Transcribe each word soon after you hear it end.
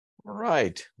All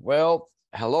right. Well,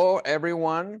 hello,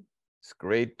 everyone. It's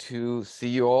great to see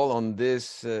you all on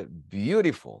this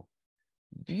beautiful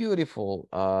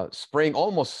spring,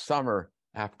 almost summer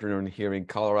afternoon here in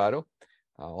Colorado,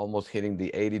 almost hitting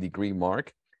the 80-degree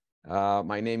mark.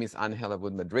 My name is Angel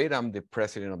Abud Madrid. I'm the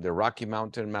president of the Rocky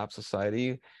Mountain Map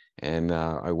Society, and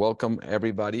I welcome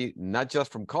everybody, not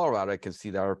just from Colorado. I can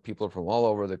see there are people from all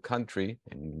over the country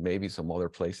and maybe some other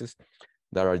places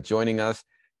that are joining us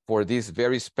for this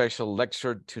very special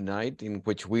lecture tonight, in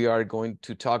which we are going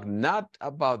to talk not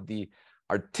about the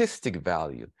artistic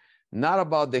value, not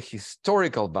about the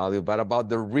historical value, but about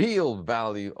the real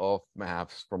value of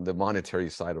maps from the monetary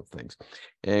side of things.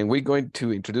 And we're going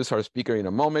to introduce our speaker in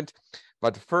a moment.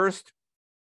 But first,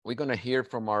 we're going to hear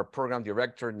from our program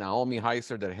director, Naomi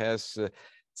Heiser, that has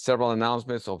several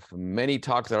announcements of many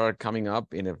talks that are coming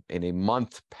up in a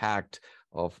month packed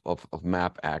of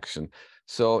map action.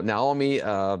 So Naomi,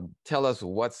 tell us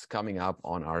what's coming up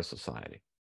on our society.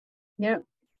 Yep.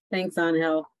 Thanks,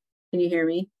 Angel. Can you hear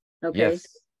me? Okay. Yes.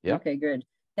 Yeah. Okay, good.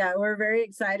 Yeah, we're very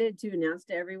excited to announce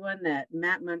to everyone that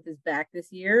Map Month is back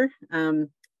this year. And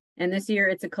this year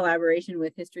it's a collaboration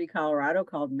with History Colorado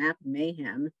called Map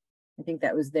Mayhem. I think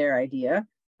that was their idea.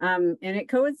 And it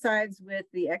coincides with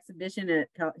the exhibition at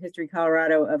History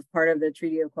Colorado of part of the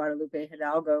Treaty of Guadalupe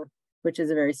Hidalgo, which is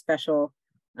a very special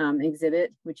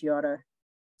exhibit, which you ought to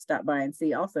stop by and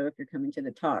see also if you're coming to the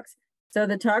talks. So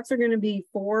the talks are going to be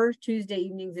 4 Tuesday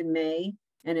evenings in May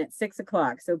and at 6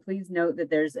 o'clock. So please note that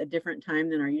there's a different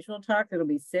time than our usual talk. It'll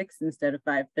be 6 instead of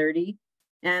 5:30.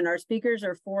 And our speakers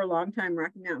are 4 longtime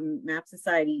Rocky Mountain Map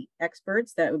Society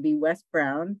experts. That would be Wes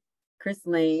Brown, Chris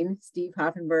Lane, Steve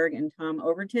Hoffenberg, and Tom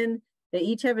Overton. They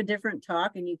each have a different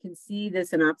talk, and you can see the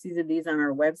synopses of these on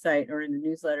our website or in the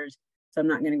newsletters. So I'm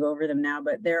not going to go over them now,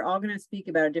 but they're all going to speak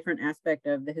about a different aspect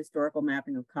of the historical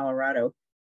mapping of Colorado.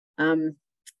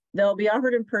 They'll be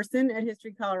offered in person at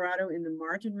History Colorado in the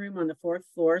Martin Room on the 4th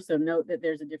floor. So note that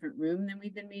there's a different room than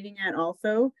we've been meeting at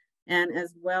also, and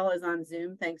as well as on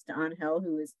Zoom, thanks to Angel,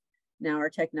 who is now our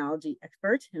technology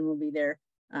expert and will be there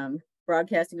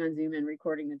broadcasting on Zoom and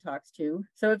recording the talks too.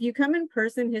 So if you come in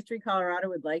person, History Colorado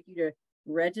would like you to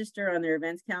register on their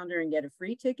events calendar and get a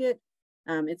free ticket.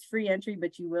 It's free entry,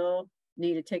 but you will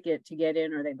need a ticket to get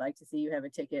in, or they'd like to see you have a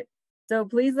ticket. So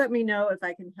please let me know if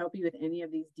I can help you with any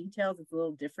of these details. It's a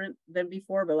little different than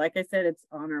before, but like I said, it's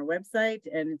on our website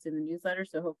and it's in the newsletter.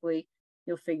 So hopefully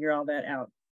you'll figure all that out.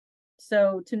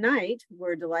 So tonight,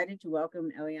 we're delighted to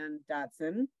welcome Eliane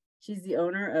Dotson. She's the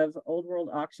owner of Old World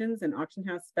Auctions, an auction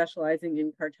house specializing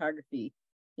in cartography.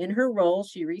 In her role,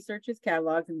 she researches,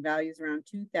 catalogs, and values around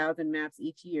 2,000 maps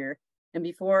each year. And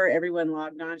before everyone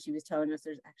logged on, she was telling us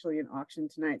there's actually an auction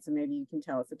tonight. So maybe you can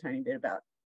tell us a tiny bit about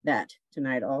that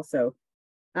tonight also.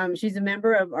 She's a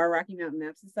member of our Rocky Mountain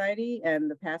Map Society and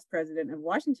the past president of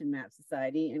Washington Map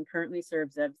Society, and currently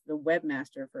serves as the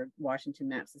webmaster for Washington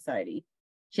Map Society.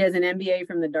 She has an MBA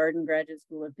from the Darden Graduate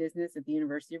School of Business at the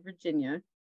University of Virginia,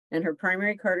 and her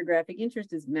primary cartographic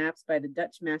interest is maps by the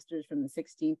Dutch masters from the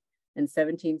 16th and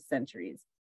 17th centuries.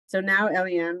 So now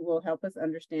Eliane will help us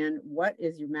understand what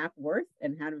is your map worth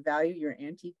and how to value your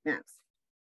antique maps.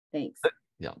 Thanks.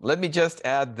 Yeah, let me just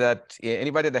add that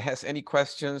anybody that has any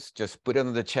questions, just put it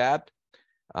in the chat.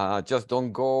 Just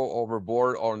don't go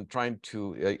overboard on trying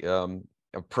to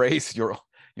praise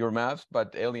your maps,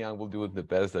 but Eliane will do it the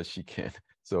best that she can.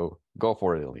 So go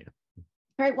for it, Eliane.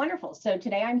 All right, wonderful. So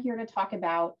today I'm here to talk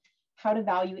about how to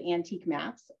value antique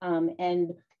maps.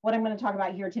 And what I'm going to talk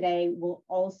about here today will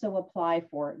also apply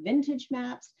for vintage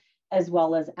maps, as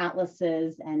well as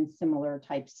atlases and similar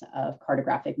types of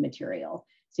cartographic material.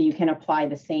 So you can apply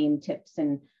the same tips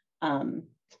and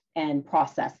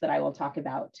process that I will talk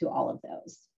about to all of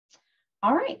those.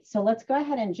 All right, so let's go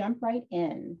ahead and jump right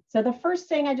in. So the first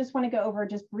thing I just want to go over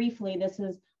just briefly, this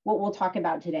is what we'll talk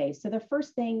about today. So the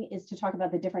first thing is to talk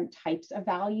about the different types of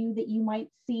value that you might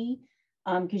see,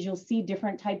 because you'll see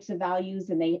different types of values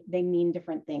and they mean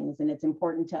different things, and it's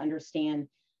important to understand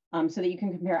so that you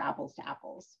can compare apples to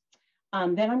apples.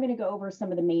 Then I'm going to go over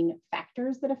some of the main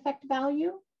factors that affect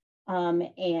value.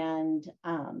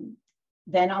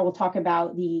 Then I will talk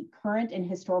about the current and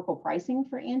historical pricing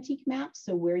for antique maps,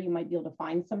 so where you might be able to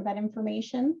find some of that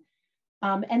information.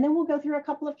 And then we'll go through a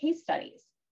couple of case studies,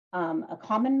 a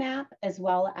common map as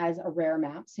well as a rare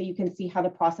map, so you can see how the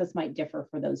process might differ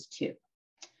for those two.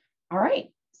 All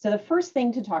right, so the first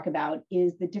thing to talk about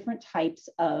is the different types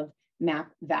of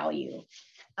map value.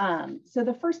 So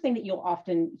the first thing that you'll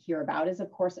often hear about is,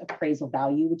 of course, appraisal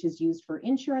value, which is used for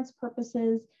insurance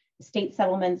purposes, estate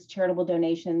settlements, charitable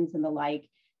donations, and the like.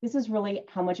 This is really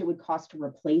how much it would cost to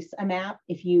replace a map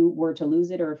if you were to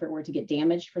lose it, or if it were to get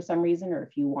damaged for some reason, or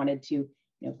if you wanted to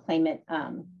claim it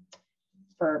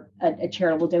for a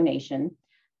charitable donation.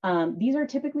 These are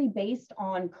typically based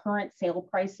on current sale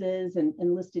prices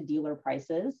and listed dealer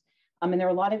prices. And there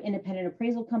are a lot of independent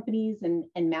appraisal companies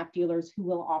and map dealers who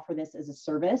will offer this as a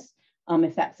service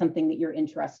if that's something that you're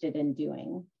interested in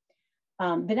doing.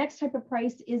 The next type of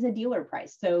price is a dealer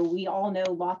price. So we all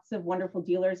know lots of wonderful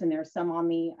dealers, and there's some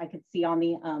I could see on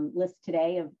the list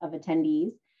today of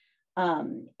attendees.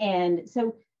 And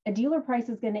so a dealer price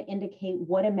is going to indicate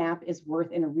what a map is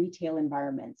worth in a retail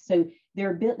environment. So they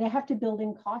have to build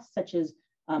in costs such as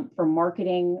for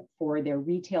marketing, for their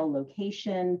retail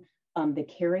location, the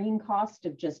carrying cost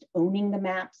of just owning the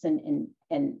maps and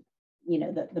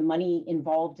the money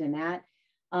involved in that.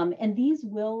 And these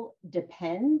will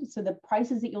depend. So the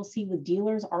prices that you'll see with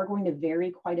dealers are going to vary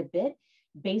quite a bit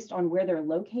based on where they're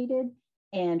located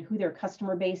and who their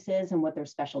customer base is and what their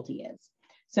specialty is.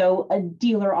 So a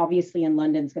dealer obviously in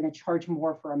London is going to charge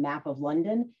more for a map of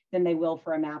London than they will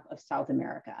for a map of South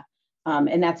America.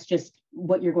 And that's just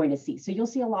what you're going to see. So you'll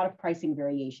see a lot of pricing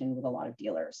variation with a lot of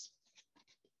dealers.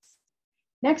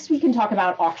 Next, we can talk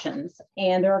about auctions.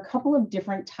 And there are a couple of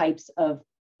different types of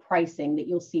pricing that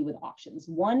you'll see with auctions.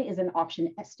 One is an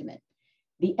auction estimate.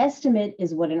 The estimate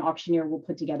is what an auctioneer will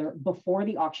put together before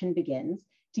the auction begins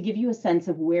to give you a sense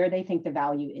of where they think the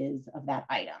value is of that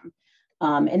item.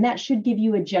 And that should give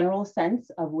you a general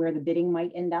sense of where the bidding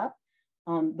might end up.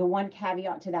 The one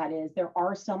caveat to that is there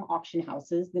are some auction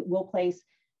houses that will place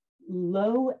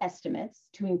low estimates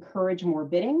to encourage more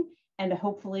bidding and to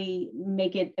hopefully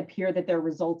make it appear that their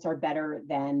results are better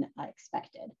than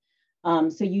expected.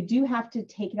 So you do have to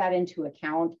take that into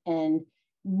account and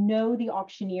know the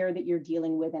auctioneer that you're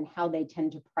dealing with and how they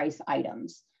tend to price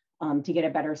items to get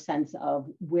a better sense of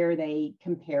where they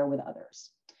compare with others.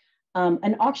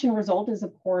 An auction result is,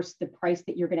 of course, the price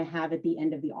that you're going to have at the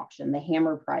end of the auction, the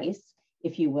hammer price,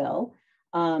 if you will.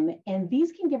 And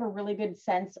these can give a really good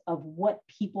sense of what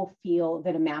people feel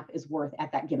that a map is worth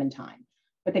at that given time.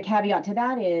 But the caveat to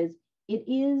that is, it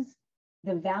is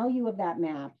the value of that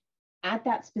map at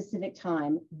that specific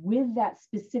time with that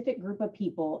specific group of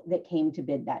people that came to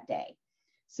bid that day.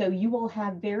 So you will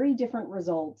have very different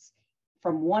results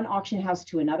from one auction house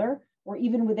to another, or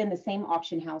even within the same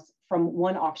auction house from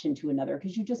one auction to another,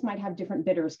 because you just might have different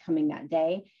bidders coming that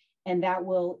day, and that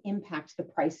will impact the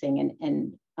pricing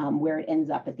and where it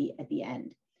ends up at the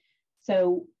end.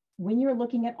 So when you're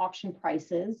looking at auction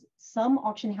prices, some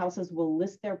auction houses will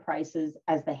list their prices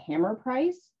as the hammer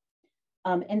price,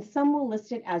 and some will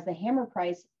list it as the hammer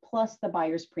price plus the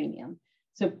buyer's premium.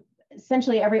 So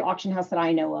essentially every auction house that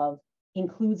I know of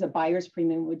includes a buyer's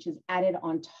premium, which is added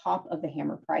on top of the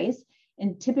hammer price,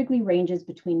 and typically ranges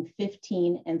between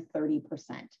 15 and 30%.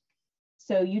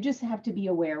 So you just have to be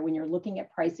aware when you're looking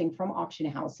at pricing from auction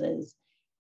houses,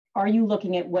 are you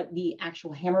looking at what the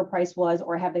actual hammer price was,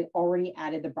 or have they already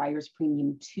added the buyer's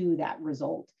premium to that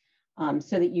result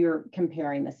so that you're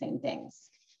comparing the same things?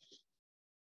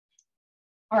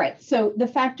 All right, so the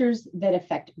factors that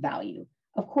affect value.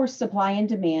 Of course, supply and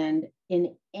demand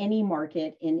in any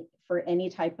market for any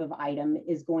type of item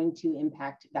is going to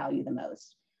impact value the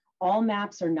most. All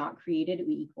maps are not created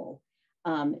equal.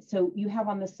 So you have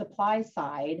on the supply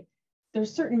side,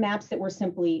 there's certain maps that were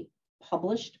simply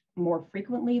published more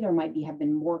frequently. There might have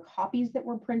been more copies that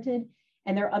were printed,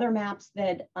 and there are other maps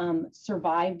that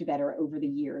survived better over the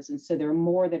years. And so there are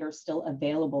more that are still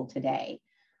available today.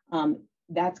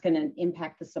 That's going to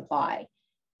impact the supply.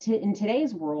 In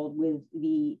today's world, with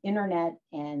the internet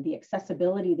and the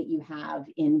accessibility that you have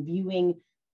in viewing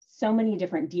so many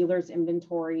different dealers'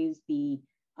 inventories, the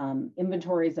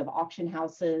inventories of auction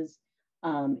houses,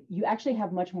 you actually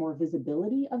have much more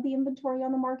visibility of the inventory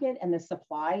on the market and the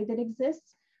supply that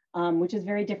exists, which is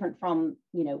very different from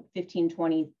 15,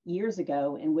 20 years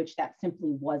ago, in which that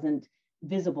simply wasn't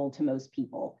visible to most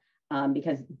people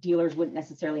because dealers wouldn't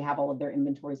necessarily have all of their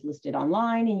inventories listed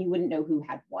online and you wouldn't know who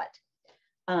had what.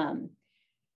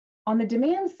 On the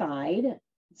demand side,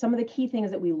 some of the key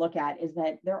things that we look at is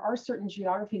that there are certain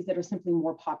geographies that are simply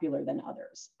more popular than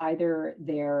others. Either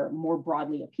they're more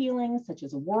broadly appealing, such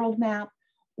as a world map,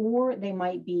 or they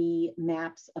might be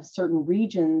maps of certain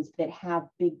regions that have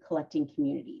big collecting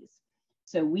communities.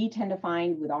 So we tend to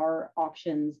find with our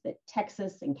auctions that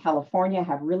Texas and California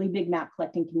have really big map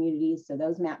collecting communities. So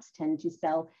those maps tend to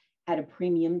sell at a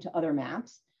premium to other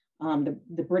maps.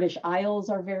 The British Isles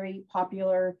are very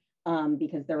popular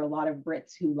because there are a lot of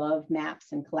Brits who love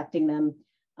maps and collecting them.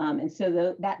 And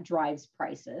so that drives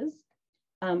prices.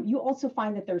 You also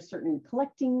find that there's certain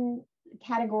collecting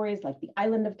categories like the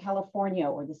island of California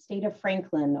or the state of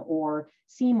Franklin or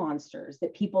sea monsters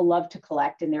that people love to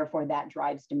collect, and therefore that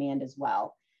drives demand as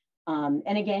well.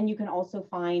 And again, you can also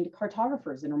find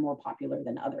cartographers that are more popular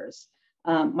than others.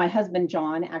 My husband,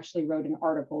 John, actually wrote an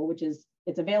article, which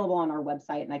it's available on our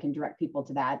website, and I can direct people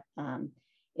to that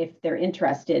if they're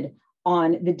interested,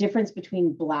 on the difference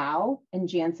between Blau and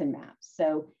Janssen maps.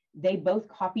 So they both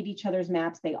copied each other's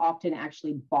maps. They often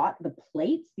actually bought the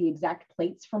plates, the exact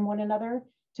plates from one another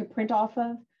to print off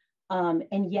of.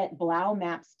 And yet Blau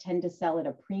maps tend to sell at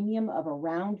a premium of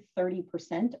around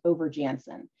 30% over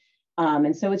Janssen.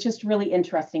 And so it's just really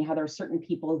interesting how there are certain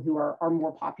people who are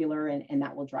more popular, and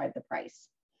that will drive the price.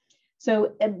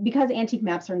 So because antique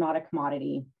maps are not a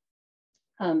commodity,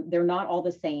 they're not all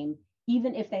the same,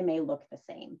 even if they may look the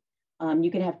same.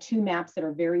 You can have two maps that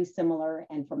are very similar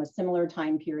and from a similar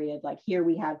time period. Like here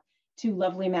we have two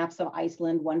lovely maps of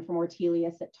Iceland, one from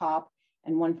Ortelius at top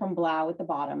and one from Blau at the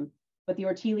bottom. But the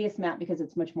Ortelius map, because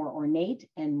it's much more ornate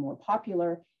and more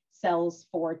popular, sells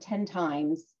for 10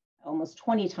 times, almost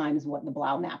 20 times what the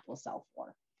Blau map will sell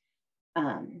for.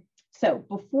 So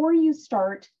before you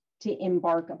start to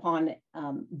embark upon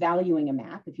valuing a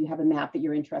map, if you have a map that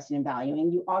you're interested in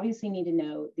valuing, you obviously need to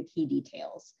know the key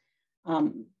details.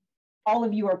 All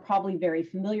of you are probably very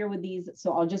familiar with these,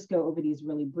 so I'll just go over these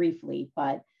really briefly,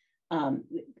 but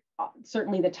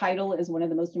certainly the title is one of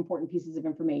the most important pieces of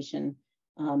information.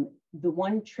 The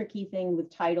one tricky thing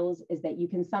with titles is that you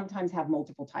can sometimes have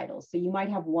multiple titles. So you might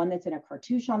have one that's in a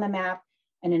cartouche on the map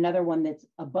and another one that's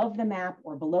above the map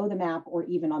or below the map or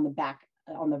even on the back,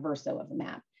 on the verso of the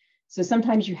map. So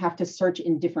sometimes you have to search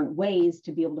in different ways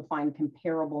to be able to find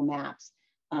comparable maps,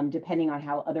 depending on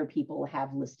how other people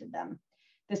have listed them.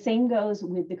 The same goes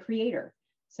with the creator.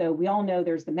 So we all know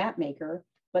there's the map maker,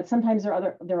 but sometimes there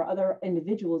are other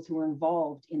individuals who are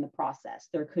involved in the process.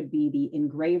 There could be the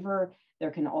engraver, there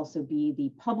can also be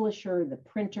the publisher, the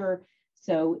printer.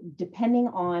 So depending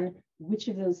on which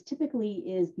of those typically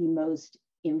is the most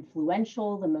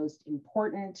influential, the most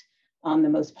important, the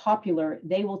most popular,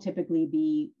 they will typically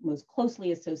be most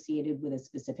closely associated with a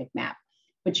specific map.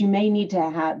 But you may need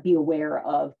to be aware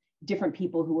of different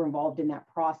people who are involved in that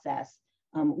process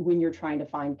when you're trying to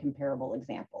find comparable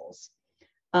examples.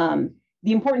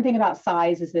 The important thing about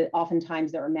size is that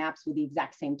oftentimes there are maps with the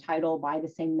exact same title by the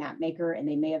same map maker, and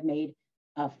they may have made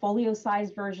a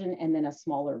folio-sized version and then a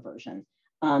smaller version.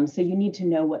 So you need to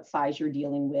know what size you're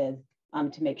dealing with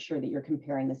to make sure that you're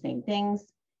comparing the same things.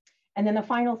 And then the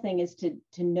final thing is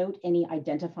to note any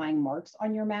identifying marks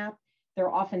on your map. There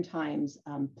are oftentimes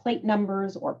plate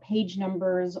numbers or page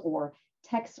numbers or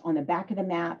text on the back of the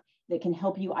map that can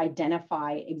help you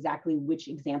identify exactly which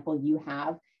example you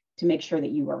have to make sure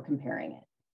that you are comparing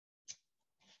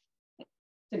it.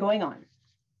 So going on,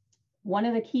 one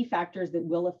of the key factors that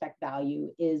will affect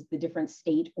value is the different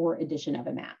state or edition of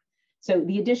a map. So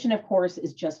the edition, of course,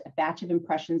 is just a batch of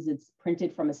impressions that's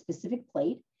printed from a specific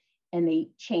plate, and they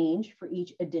change for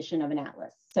each edition of an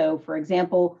atlas. So for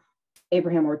example,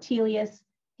 Abraham Ortelius,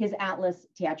 his atlas,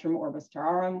 Theatrum Orbis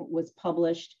Terrarum, was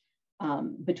published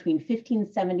between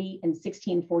 1570 and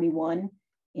 1641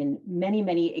 in many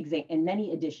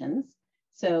editions.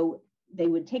 So they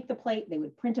would take the plate, they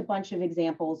would print a bunch of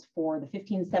examples for the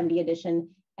 1570 edition,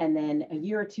 and then a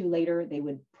year or two later, they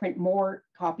would print more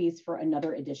copies for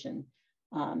another edition.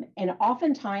 And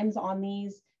oftentimes on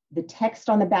these, the text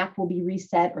on the back will be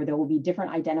reset, or there will be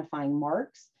different identifying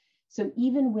marks. So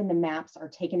even when the maps are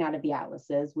taken out of the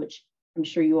atlases, which I'm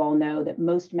sure you all know that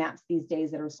most maps these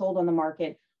days that are sold on the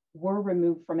market were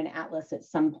removed from an atlas at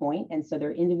some point, and so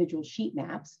they're individual sheet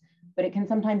maps, but it can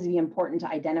sometimes be important to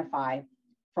identify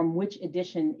from which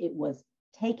edition it was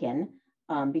taken,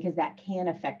 because that can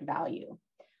affect value.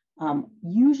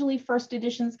 Usually first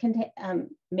editions can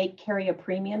carry a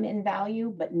premium in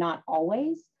value, but not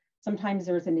always. Sometimes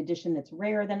there's an edition that's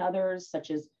rarer than others,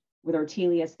 such as with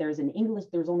Ortelius, there's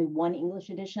only one English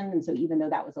edition, and so even though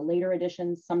that was a later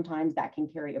edition, sometimes that can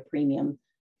carry a premium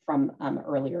from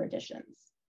earlier editions.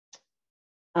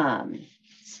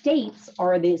 States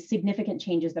are the significant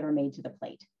changes that are made to the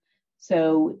plate.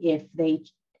 So if they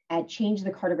change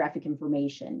the cartographic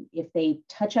information, if they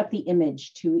touch up the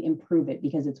image to improve it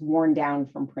because it's worn down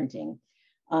from printing,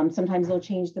 sometimes they'll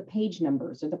change the page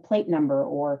numbers or the plate number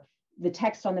or the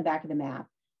text on the back of the map.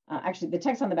 Actually, the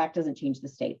text on the back doesn't change the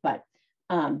state, but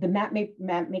the map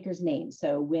maker's name.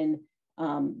 So when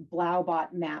Blau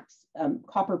bought maps,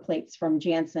 copper plates from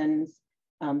Janssen's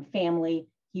family,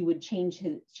 he would change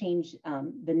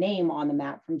the name on the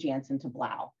map from Janssen to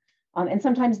Blau. And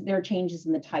sometimes there are changes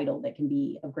in the title that can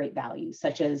be of great value,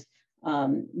 such as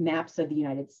maps of the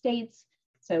United States.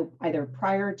 So either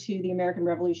prior to the American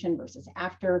Revolution versus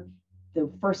after. The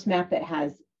first map that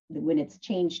has, when it's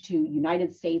changed to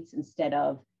United States instead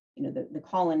of, you know,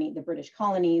 the British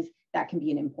colonies, that can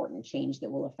be an important change that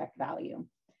will affect value.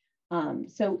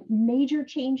 So major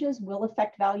changes will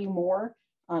affect value more.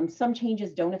 Some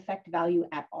changes don't affect value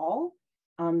at all.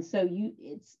 So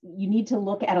you need to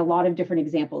look at a lot of different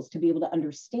examples to be able to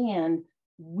understand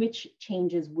which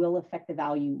changes will affect the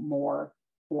value more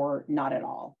or not at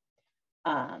all.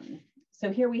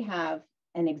 So here we have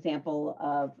an example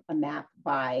of a map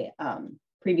by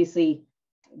previously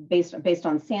based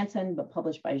on Sanson, but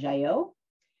published by Jaillot.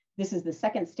 This is the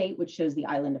second state, which shows the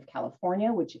island of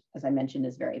California, which, as I mentioned,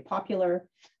 is very popular.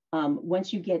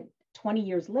 Once you get 20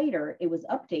 years later, it was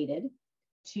updated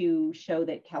to show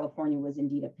that California was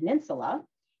indeed a peninsula.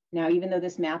 Now, even though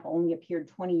this map only appeared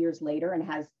 20 years later and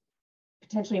has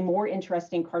potentially more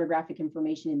interesting cartographic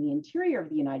information in the interior of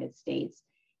the United States,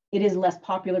 it is less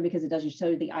popular because it doesn't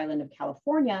show the island of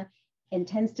California and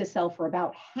tends to sell for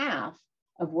about half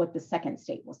of what the second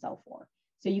state will sell for.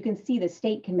 So you can see the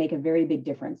state can make a very big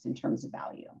difference in terms of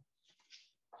value.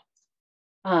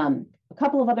 A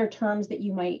couple of other terms that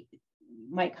you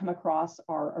might come across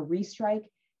are a restrike.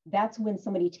 That's when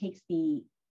somebody takes the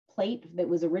plate that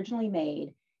was originally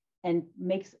made and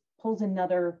pulls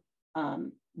another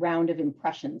round of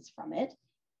impressions from it,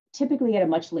 typically at a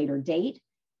much later date.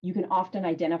 You can often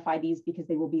identify these because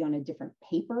they will be on a different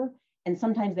paper, and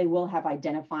sometimes they will have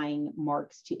identifying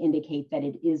marks to indicate that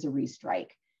it is a restrike.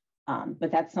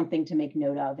 But that's something to make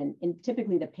note of, and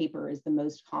typically the paper is the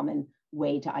most common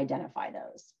way to identify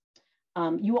those.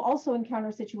 You will also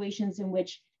encounter situations in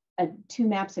which two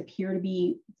maps appear to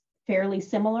be fairly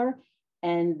similar,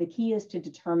 and the key is to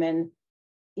determine,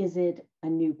 is it a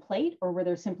new plate or were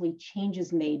there simply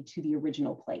changes made to the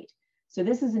original plate? So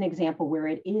this is an example where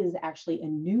it is actually a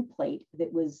new plate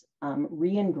that was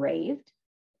re-engraved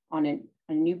on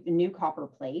a new copper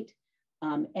plate.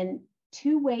 And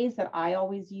two ways that I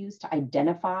always use to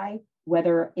identify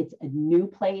whether it's a new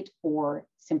plate or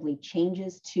simply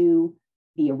changes to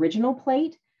the original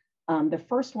plate. The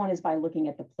first one is by looking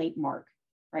at the plate mark,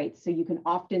 right? So you can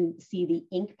often see the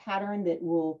ink pattern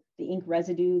the ink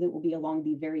residue that will be along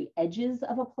the very edges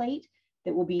of a plate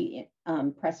that will be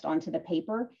pressed onto the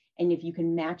paper. And if you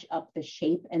can match up the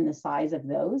shape and the size of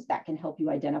those, that can help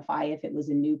you identify if it was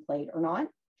a new plate or not.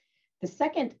 The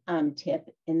second tip,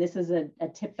 and this is a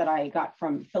tip that I got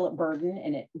from Philip Burden,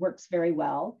 and it works very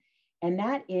well, and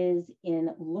that is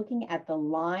in looking at the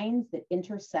lines that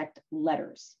intersect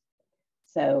letters.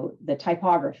 So the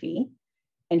typography.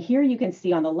 And here you can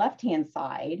see on the left-hand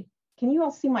side, can you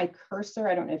all see my cursor?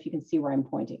 I don't know if you can see where I'm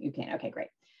pointing. You can, okay, great.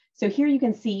 So here you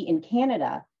can see in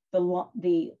Canada,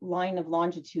 the line of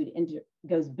longitude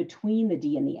goes between the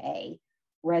D and the A,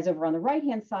 whereas over on the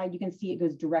right-hand side, you can see it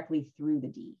goes directly through the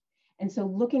D. And so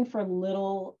looking for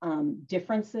little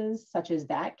differences such as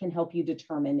that can help you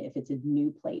determine if it's a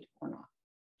new plate or not.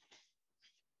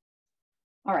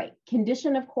 All right,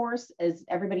 condition, of course, as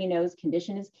everybody knows,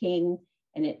 condition is king,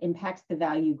 and it impacts the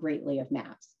value greatly of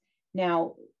maps.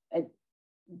 Now,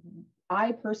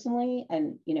 I personally,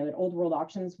 and at Old World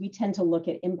Auctions, we tend to look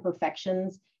at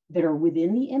imperfections that are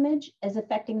within the image as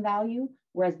affecting value,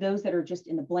 whereas those that are just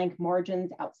in the blank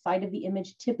margins outside of the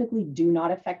image typically do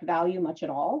not affect value much at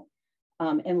all,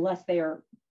 unless they are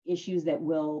issues that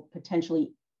will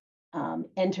potentially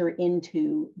enter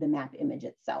into the map image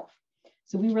itself.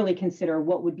 So we really consider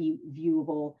what would be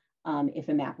viewable if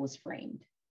a map was framed.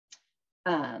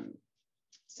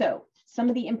 So some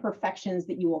of the imperfections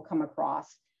that you will come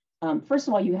across, first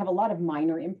of all, you have a lot of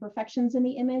minor imperfections in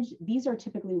the image. These are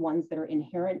typically ones that are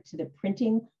inherent to the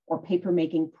printing or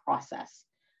paper-making process.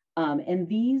 And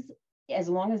these, as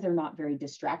long as they're not very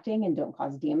distracting and don't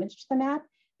cause damage to the map,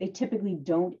 they typically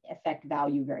don't affect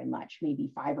value very much,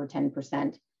 maybe 5 or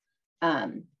 10%.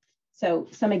 So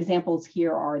some examples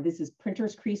here are, this is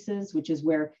printer's creases, which is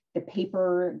where the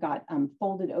paper got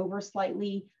folded over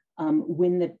slightly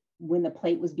when the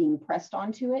plate was being pressed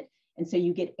onto it. And so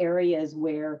you get areas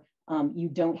where you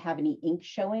don't have any ink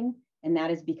showing, and that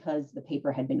is because the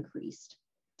paper had been creased.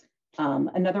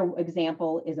 Another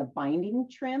example is a binding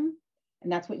trim,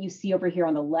 and that's what you see over here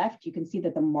on the left. You can see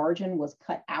that the margin was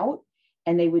cut out,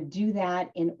 and they would do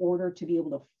that in order to be able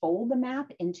to fold the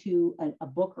map into a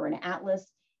book or an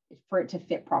atlas for it to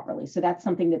fit properly. So that's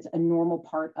something that's a normal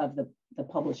part of the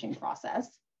publishing process.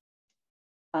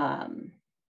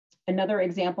 Another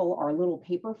example are little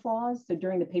paper flaws. So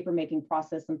during the paper making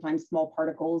process, sometimes small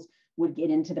particles would get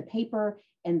into the paper,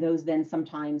 and those then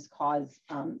sometimes cause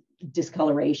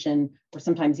discoloration or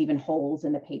sometimes even holes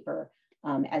in the paper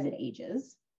as it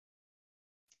ages.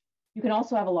 You can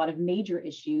also have a lot of major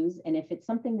issues, and if it's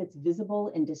something that's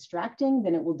visible and distracting,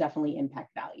 then it will definitely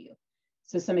impact value.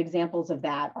 So some examples of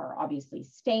that are obviously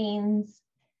stains.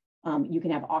 You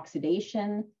can have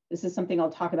oxidation. This is something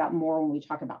I'll talk about more when we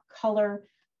talk about color,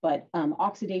 but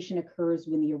oxidation occurs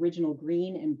when the original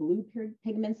green and blue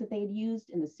pigments that they had used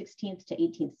in the 16th to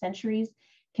 18th centuries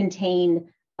contain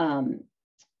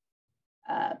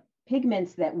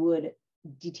pigments that would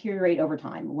deteriorate over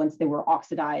time. Once they were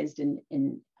oxidized and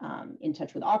in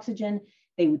touch with oxygen,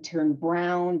 they would turn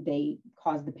brown. They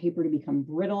cause the paper to become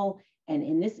brittle. And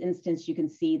in this instance, you can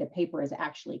see the paper is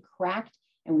actually cracked,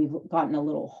 and we've gotten a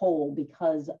little hole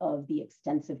because of the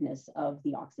extensiveness of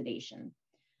the oxidation.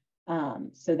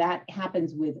 So that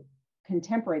happens with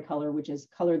contemporary color, which is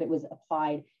color that was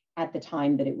applied at the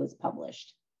time that it was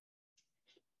published.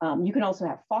 You can also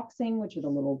have foxing, which are the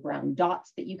little brown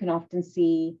dots that you can often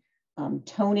see.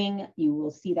 Toning, you will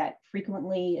see that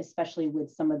frequently, especially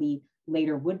with some of the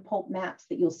later wood pulp maps,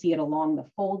 that you'll see it along the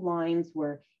fold lines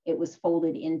where it was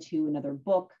folded into another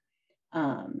book.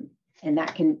 And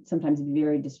that can sometimes be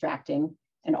very distracting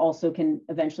and also can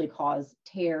eventually cause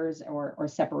tears or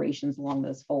separations along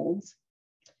those folds.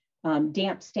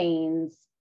 Damp stains,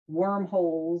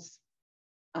 wormholes,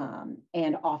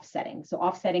 and offsetting. So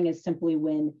offsetting is simply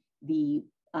when the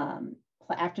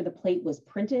after the plate was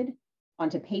printed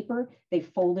onto paper, they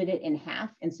folded it in half,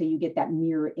 and so you get that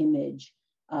mirror image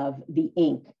of the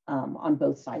ink on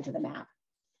both sides of the map.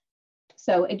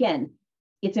 So again,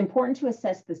 it's important to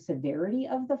assess the severity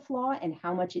of the flaw and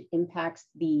how much it impacts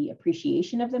the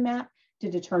appreciation of the map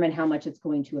to determine how much it's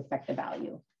going to affect the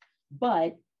value.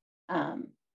 But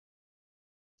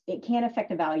it can affect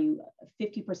the value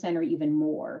 50% or even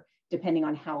more, depending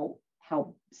on how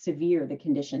severe the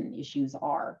condition issues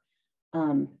are.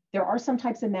 There are some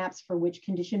types of maps for which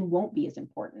condition won't be as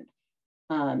important.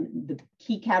 The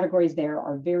key categories there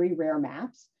are very rare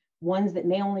maps, ones that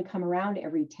may only come around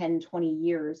every 10, 20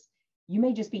 years. You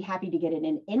may just be happy to get it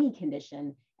in any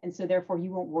condition, and so therefore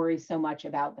you won't worry so much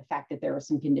about the fact that there are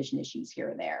some condition issues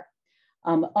here or there.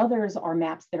 Others are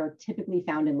maps that are typically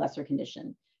found in lesser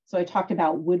condition. So I talked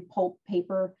about wood pulp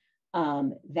paper,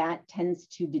 that tends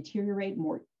to deteriorate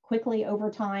more quickly over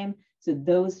time. So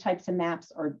those types of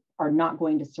maps are not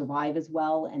going to survive as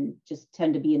well and just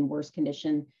tend to be in worse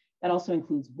condition. That also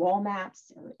includes wall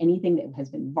maps or anything that has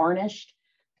been varnished,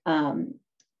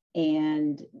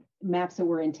 and maps that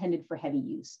were intended for heavy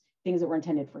use, things that were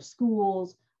intended for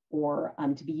schools or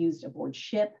to be used aboard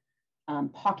ship,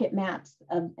 pocket maps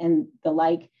and the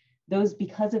like. Those,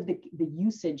 because of the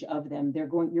usage of them, you're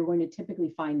going to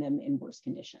typically find them in worse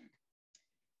condition.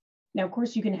 Now, of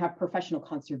course, you can have professional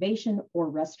conservation or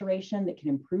restoration that can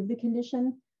improve the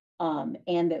condition,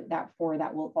 and that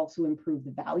will also improve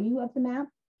the value of the map.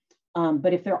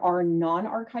 But if there are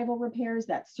non-archival repairs,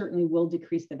 that certainly will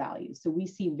decrease the value. So we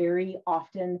see very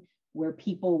often where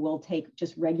people will take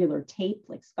just regular tape,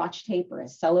 like Scotch tape or a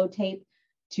cello tape,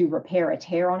 to repair a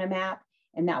tear on a map,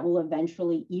 and that will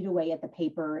eventually eat away at the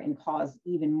paper and cause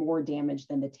even more damage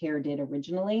than the tear did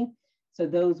originally. So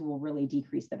those will really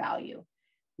decrease the value.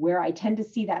 Where I tend to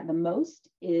see that the most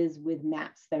is with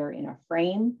maps that are in a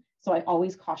frame. So I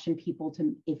always caution people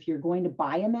to, if you're going to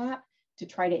buy a map, to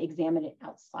try to examine it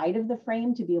outside of the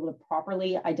frame to be able to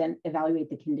properly evaluate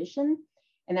the condition.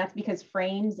 And that's because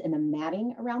frames and the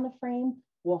matting around the frame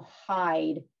will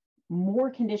hide more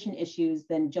condition issues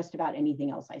than just about anything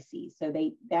else I see. So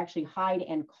they actually hide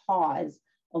and cause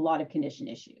a lot of condition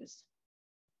issues.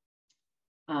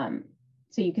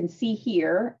 So you can see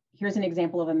here's an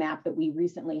example of a map that we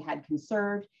recently had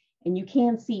conserved, and you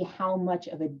can see how much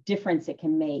of a difference it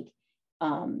can make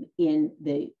in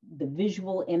the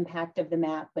visual impact of the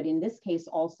map. But in this case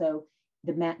also,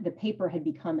 the paper had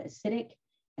become acidic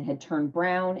and had turned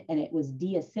brown, and it was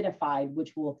deacidified,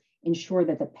 which will ensure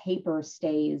that the paper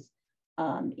stays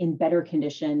in better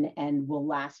condition and will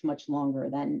last much longer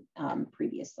than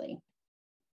previously.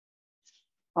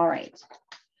 All right,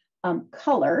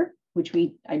 color, which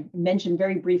I mentioned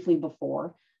very briefly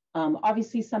before.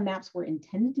 Obviously, some maps were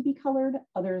intended to be colored,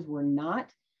 others were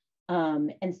not.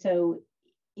 And so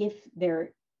if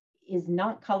there is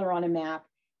not color on a map,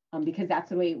 because that's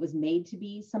the way it was made to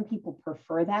be, some people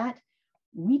prefer that.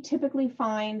 We typically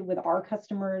find with our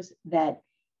customers that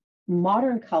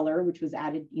modern color, which was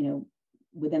added,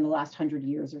 within the last 100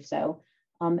 years or so,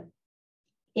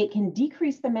 it can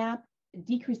decrease the map,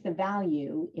 decrease the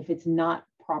value if it's not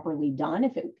properly done,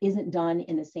 if it isn't done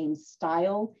in the same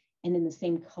style and in the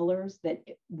same colors that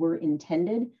were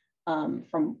intended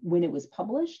from when it was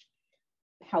published.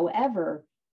 However,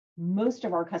 most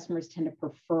of our customers tend to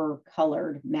prefer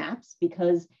colored maps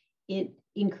because it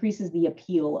increases the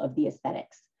appeal of the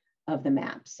aesthetics. of the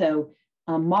map. So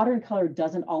modern color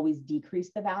doesn't always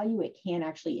decrease the value. It can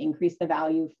actually increase the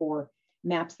value for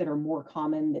maps that are more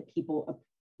common, that people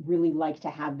really like to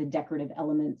have the decorative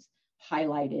elements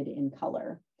highlighted in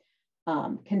color.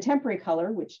 Contemporary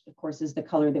color, which of course is the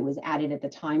color that was added at the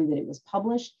time that it was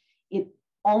published, it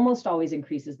almost always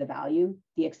increases the value.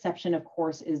 The exception, of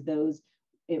course, is those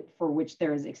for which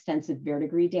there is extensive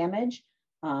verdigris damage,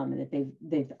 that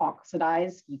they've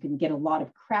oxidized. You can get a lot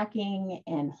of cracking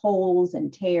and holes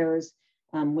and tears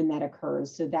when that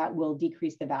occurs. So that will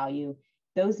decrease the value.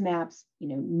 Those maps,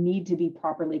 need to be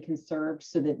properly conserved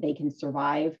so that they can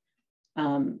survive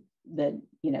the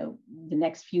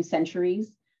next few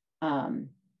centuries. And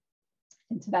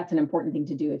so that's an important thing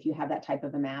to do if you have that type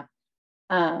of a map.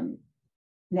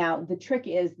 Now, the trick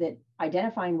is that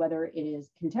identifying whether it is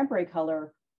contemporary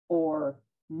color or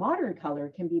modern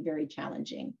color can be very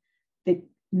challenging. The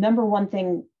number one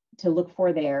thing to look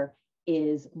for there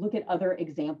is look at other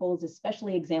examples,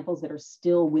 especially examples that are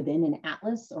still within an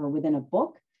atlas or within a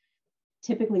book.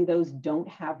 Typically, those don't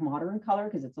have modern color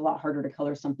because it's a lot harder to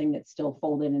color something that's still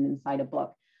folded and inside a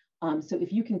book. So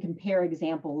if you can compare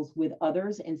examples with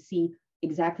others and see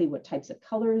exactly what types of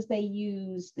colors they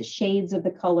use, the shades of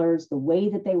the colors, the way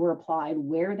that they were applied,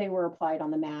 where they were applied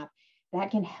on the map,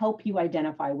 that can help you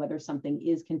identify whether something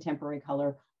is contemporary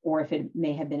color or if it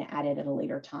may have been added at a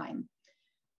later time.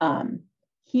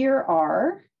 Here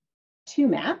are two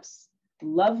maps.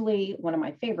 Lovely, one of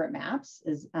my favorite maps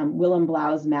is Willem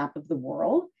Blau's map of the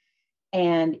world.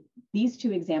 And these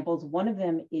two examples, one of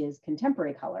them is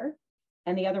contemporary color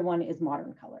and the other one is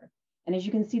modern color. And as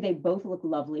you can see, they both look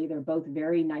lovely. They're both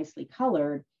very nicely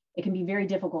colored. It can be very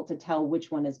difficult to tell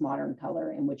which one is modern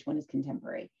color and which one is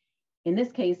contemporary. In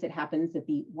this case, it happens that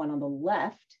the one on the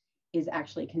left is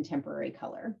actually contemporary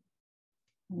color.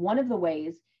 One of the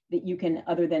ways that you can,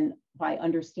 other than by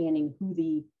understanding who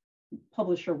the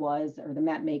publisher was or the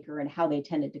map maker and how they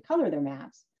tended to color their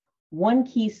maps, one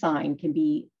key sign can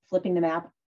be flipping the map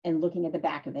and looking at the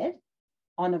back of it.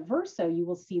 On the verso, you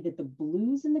will see that the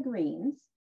blues and the greens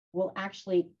will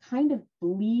actually kind of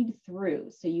bleed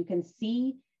through. So you can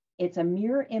see it's a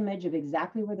mirror image of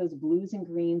exactly where those blues and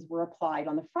greens were applied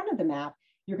on the front of the map,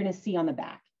 you're going to see on the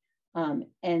back. And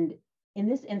in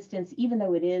this instance, even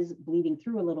though it is bleeding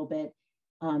through a little bit,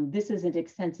 this isn't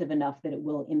extensive enough that it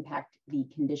will impact the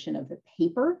condition of the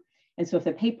paper. And so if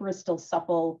the paper is still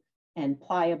supple and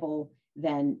pliable,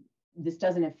 then this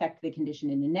doesn't affect the condition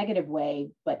in a negative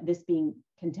way, but this being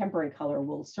contemporary color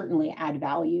will certainly add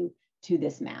value to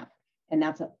this map. And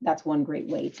that's one great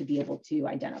way to be able to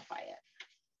identify it.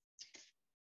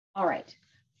 All right,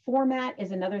 format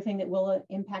is another thing that will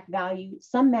impact value.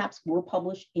 Some maps were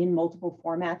published in multiple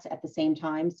formats at the same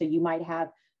time. So you might have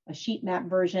a sheet map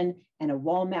version and a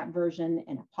wall map version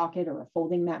and a pocket or a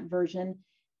folding map version.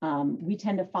 We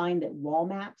tend to find that wall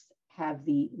maps have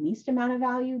the least amount of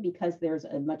value because there's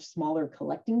a much smaller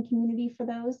collecting community for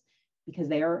those, because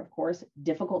they are, of course,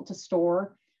 difficult to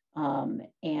store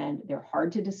and they're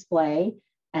hard to display,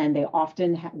 and they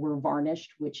often were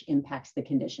varnished, which impacts the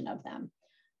condition of them.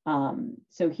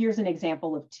 So here's an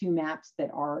example of two maps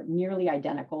that are nearly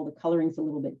identical. The coloring's a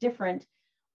little bit different,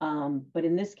 but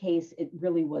in this case, it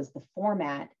really was the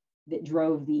format that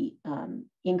drove the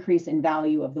increase in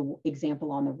value of the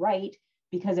example on the right,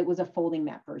 because it was a folding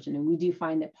map version. And we do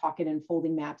find that pocket and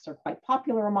folding maps are quite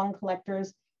popular among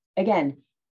collectors. Again,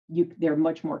 they're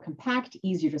much more compact,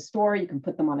 easier to store. You can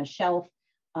put them on a shelf.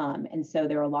 And so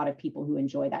there are a lot of people who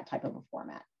enjoy that type of a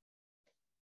format.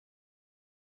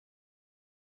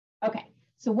 Okay,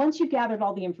 so once you've gathered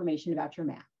all the information about your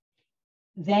map,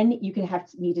 then you can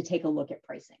need to take a look at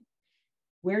pricing.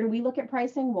 Where do we look at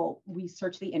pricing? Well, we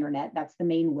search the internet. That's the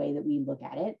main way that we look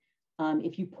at it.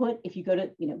 If you go to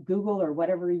Google or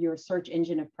whatever your search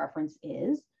engine of preference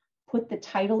is, put the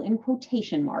title in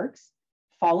quotation marks,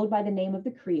 followed by the name of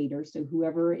the creator, so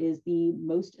whoever is the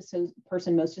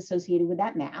person most associated with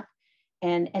that map,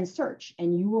 and search.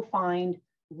 And you will find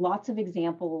lots of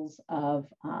examples of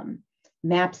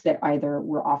maps that either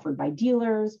were offered by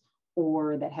dealers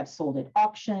or that have sold at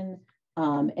auction,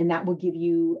 and that will give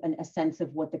you a sense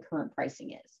of what the current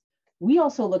pricing is. We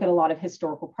also look at a lot of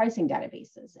historical pricing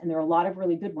databases, and there are a lot of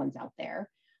really good ones out there.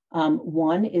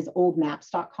 One is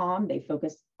oldmaps.com. They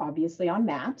focus obviously on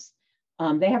maps.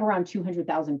 They have around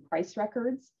 200,000 price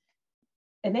records,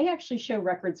 and they actually show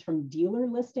records from dealer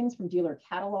listings, from dealer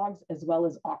catalogs, as well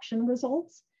as auction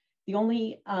results. The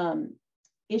only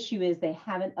issue is they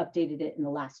haven't updated it in the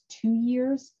last 2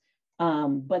 years,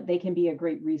 but they can be a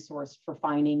great resource for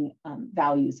finding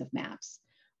values of maps.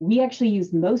 We actually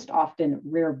use most often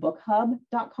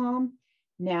rarebookhub.com.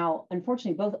 Now,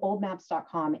 unfortunately, both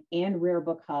oldmaps.com and Rare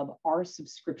Book Hub are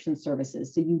subscription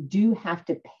services. So you do have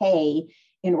to pay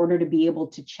in order to be able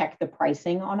to check the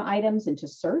pricing on items and to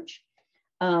search.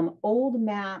 Old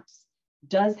Maps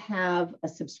does have a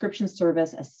subscription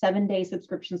service, a 7-day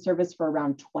subscription service for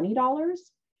around $20.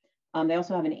 They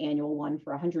also have an annual one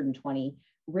for $120.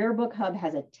 Rare Book Hub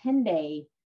has a 10-day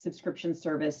subscription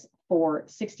service for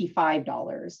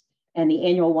 $65, and the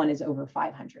annual one is over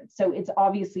 $500. So it's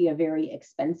obviously a very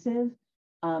expensive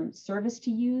service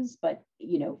to use, but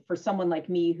for someone like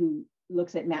me who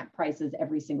looks at map prices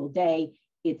every single day,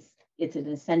 it's an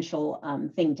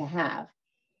essential thing to have.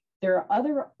 There are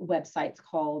other websites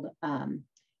called,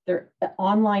 they're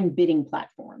online bidding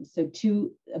platforms. So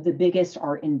two of the biggest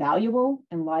are Invaluable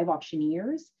and Live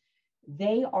Auctioneers.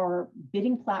 They are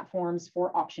bidding platforms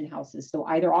for auction houses. So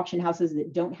either auction houses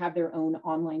that don't have their own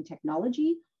online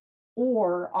technology,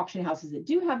 or auction houses that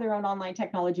do have their own online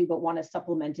technology but want to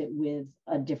supplement it with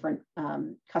a different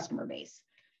customer base.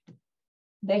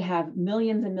 They have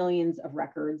millions and millions of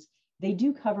records. They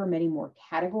do cover many more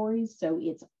categories. So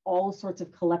it's all sorts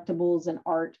of collectibles and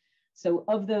art. So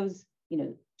of those,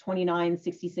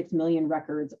 66 million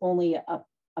records, only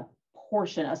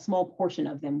a small portion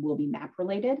of them will be map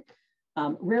related.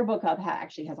 Rare Book Hub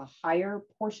actually has a higher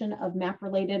portion of map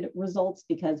related results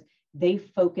because they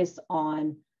focus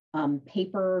on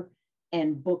paper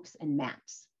and books and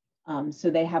maps. So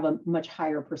they have a much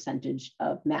higher percentage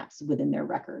of maps within their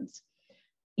records.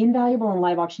 Invaluable and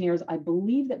Live Auctioneers, I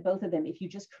believe that both of them, if you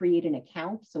just create an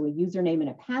account, so a username and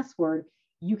a password,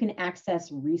 you can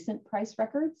access recent price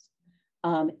records.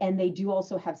 And they do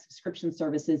also have subscription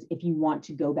services if you want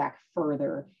to go back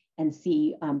further and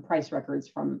see price records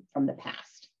from the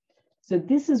past. So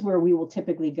this is where we will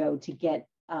typically go to get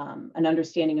an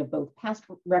understanding of both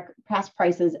past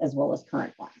prices as well as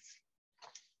current ones.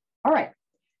 All right,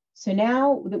 so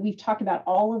now that we've talked about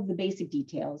all of the basic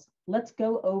details, let's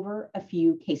go over a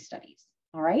few case studies,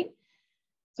 all right?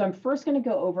 So I'm first gonna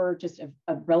go over just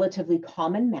a relatively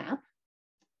common map,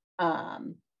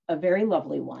 a very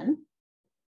lovely one.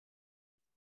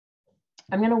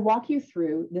 I'm going to walk you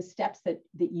through the steps that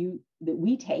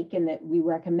we take and that we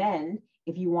recommend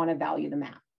if you want to value the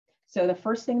map. So the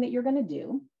first thing that you're going to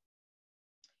do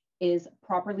is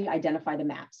properly identify the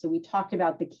map. So we talked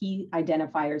about the key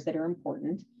identifiers that are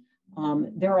important.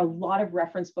 There are a lot of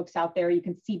reference books out there. You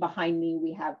can see behind me,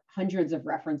 we have hundreds of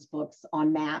reference books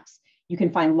on maps. You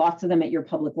can find lots of them at your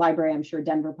public library. I'm sure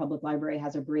Denver Public Library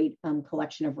has a great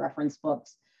collection of reference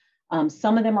books.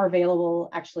 Some of them are available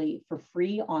actually for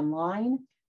free online.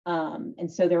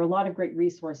 And so there are a lot of great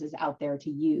resources out there to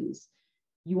use.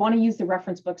 You want to use the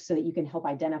reference books so that you can help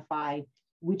identify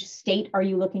which state are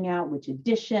you looking at, which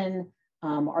edition,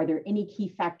 are there any key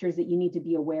factors that you need to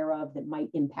be aware of that might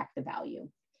impact the value.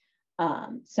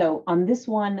 So on this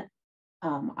one,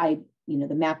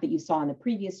 the map that you saw on the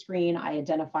previous screen, I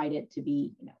identified it to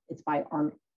be, it's by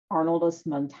Arnoldus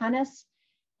Montanus.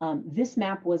 This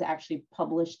map was actually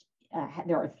published.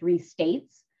 There are 3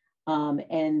 states,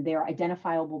 and they're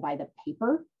identifiable by the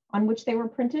paper on which they were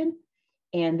printed.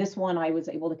 And this one I was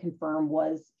able to confirm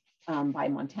was by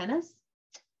Montanus.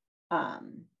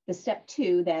 The step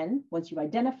 2 then, once you've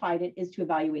identified it, is to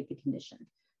evaluate the condition.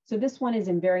 So this one is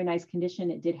in very nice condition.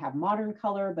 It did have modern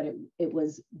color, but it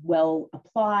was well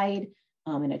applied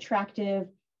and attractive,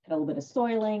 had a little bit of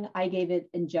soiling. I gave it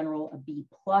in general a B+.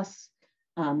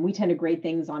 We tend to grade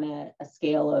things on a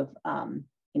scale of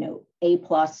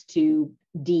A+ to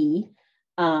D.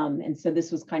 And so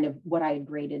this was kind of what I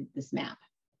graded this map.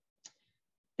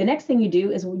 The next thing you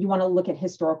do is you want to look at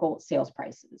historical sales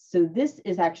prices. So this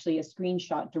is actually a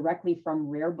screenshot directly from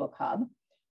Rare Book Hub.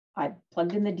 I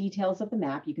plugged in the details of the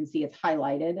map. You can see it's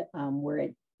highlighted where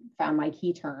it found my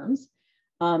key terms.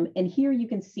 And here you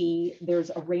can see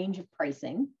there's a range of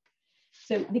pricing.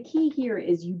 So the key here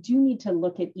is you do need to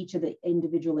look at each of the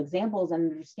individual examples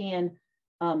and understand,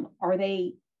 are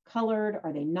they colored?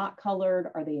 Are they not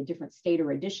colored? Are they a different state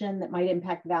or edition that might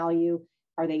impact value?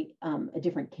 Are they a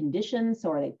different condition? So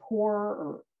are they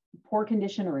poor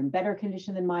condition or in better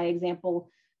condition than my example,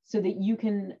 so that you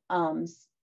can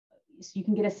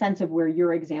get a sense of where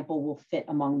your example will fit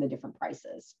among the different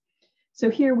prices. So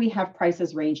here we have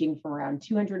prices ranging from around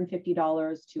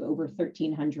 $250 to over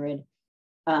 $1,300.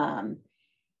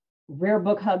 Rare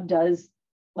Book Hub does,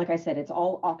 like I said, it's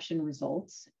all auction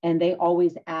results, and they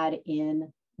always add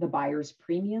in the buyer's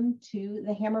premium to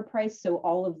the hammer price. So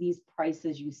all of these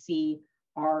prices you see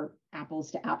are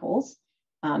apples to apples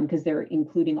because they're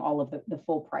including all of the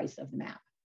full price of the map.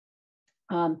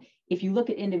 If you look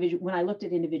at when I looked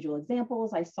at individual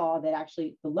examples, I saw that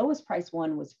actually the lowest price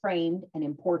one was framed and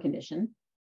in poor condition.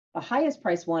 The highest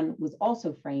price one was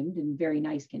also framed in very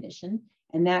nice condition.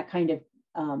 And that kind of,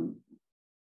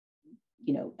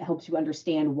 helps you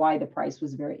understand why the price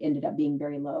was ended up being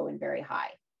very low and very high.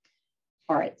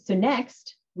 All right, so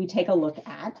next we take a look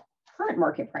at current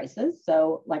market prices.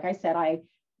 So like I said, I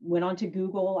went on to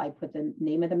Google, I put the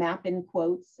name of the map in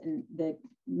quotes and the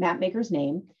map maker's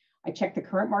name. I checked the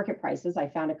current market prices. I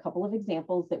found a couple of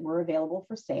examples that were available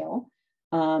for sale.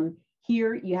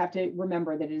 Here you have to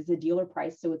remember that it is a dealer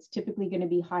price, so it's typically going to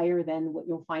be higher than what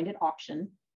you'll find at auction.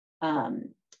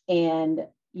 And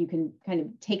you can kind of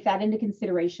take that into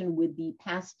consideration with the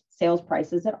past sales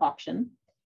prices at auction.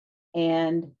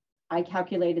 And I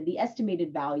calculated the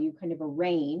estimated value, kind of a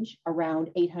range around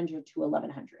 $800 to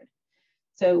 $1,100.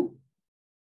 So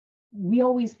we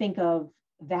always think of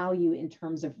value in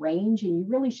terms of range, and you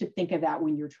really should think of that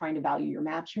when you're trying to value your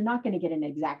maps. You're not going to get an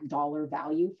exact dollar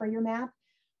value for your map,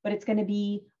 but it's going to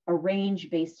be a range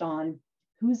based on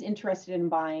who's interested in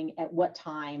buying at what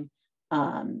time,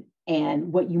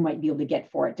 and what you might be able to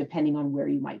get for it, depending on where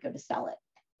you might go to sell it.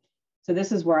 So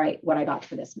this is what I got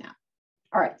for this map.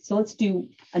 All right, so let's do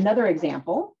another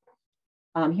example.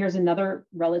 Here's another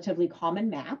relatively common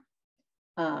map.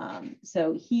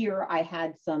 So here I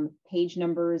had some page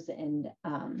numbers and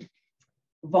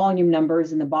volume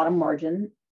numbers in the bottom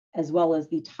margin, as well as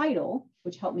the title,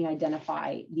 which helped me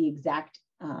identify the exact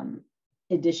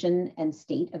edition and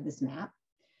state of this map.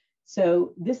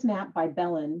 So this map by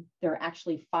Bellin, there are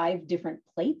actually 5 different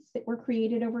plates that were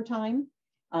created over time.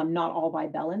 Not all by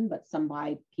Bellin, but some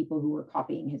by people who were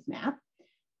copying his map.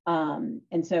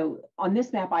 And so on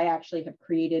this map, I actually have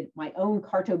created my own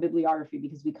cartobibliography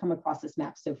because we come across this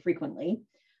map so frequently.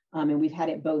 And we've had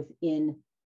it both in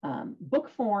book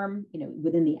form,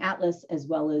 within the atlas, as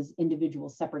well as individual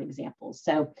separate examples.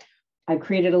 So I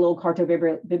created a little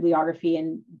cartobibliography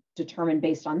and determined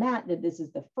based on that this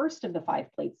is the first of the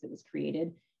 5 plates that was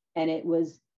created. And it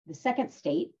was the second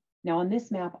state. Now on this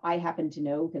map, I happen to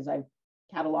know, because I've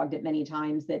cataloged it many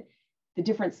times, that the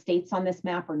different states on this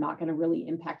map are not going to really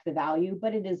impact the value,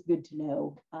 but it is good to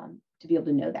know, to be able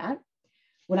to know that.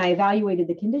 When I evaluated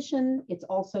the condition, it's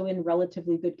also in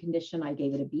relatively good condition. I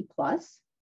gave it a B+. All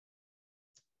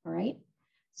right.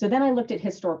 So then I looked at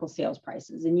historical sales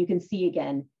prices, and you can see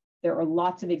again, there are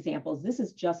lots of examples. This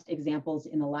is just examples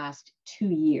in the last 2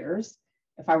 years.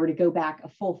 If I were to go back a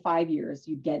full 5 years,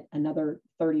 you'd get another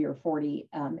 30 or 40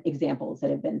 examples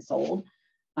that have been sold.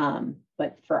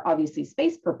 But for obviously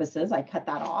space purposes, I cut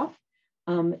that off.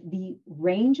 The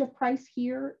range of price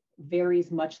here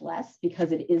varies much less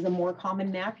because it is a more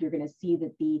common map. You're going to see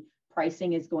that the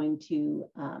pricing is going to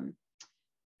kind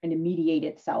of mediate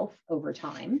itself over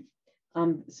time.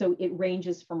 So it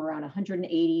ranges from around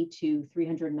 $180 to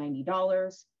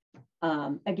 $390.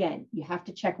 Again, you have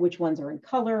to check which ones are in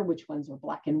color, which ones are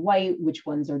black and white, which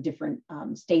ones are different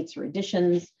states or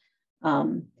editions.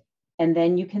 And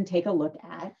then you can take a look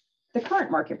at the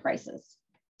current market prices.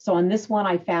 So on this one,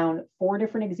 I found 4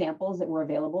 different examples that were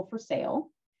available for sale.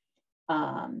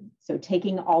 So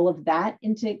taking all of that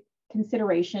into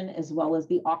consideration, as well as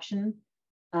the auction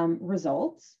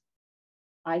results,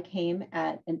 I came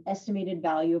at an estimated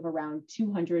value of around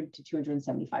 $200 to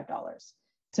 $275.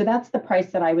 So that's the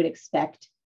price that I would expect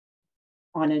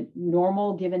on a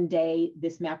normal given day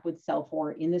this map would sell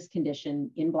for in this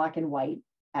condition in black and white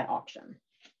at auction.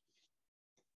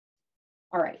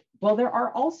 All right, well, there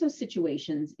are also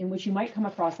situations in which you might come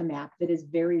across a map that is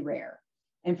very rare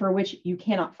and for which you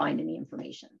cannot find any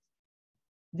information.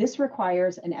 This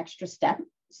requires an extra step,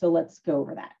 so let's go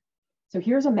over that. So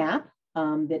here's a map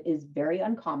that is very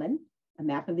uncommon, a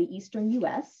map of the Eastern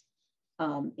US.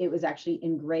 It was actually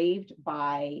engraved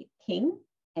by King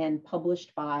and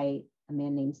published by a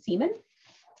man named Seaman.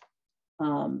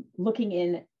 Looking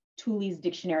in Tooley's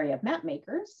Dictionary of Map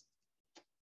Makers,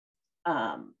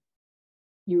 I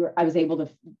was able to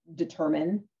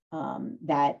determine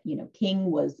that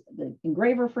King was the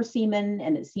engraver for Seaman,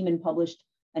 and that Seaman published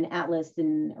an atlas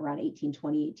in around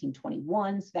 1820,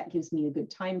 1821. So that gives me a good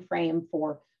time frame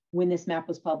for when this map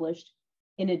was published,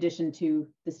 in addition to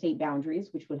the state boundaries,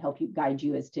 which would help you guide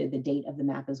you as to the date of the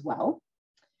map as well.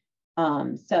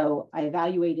 So I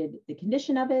evaluated the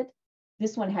condition of it.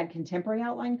 This one had contemporary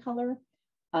outline color.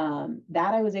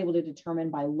 That I was able to determine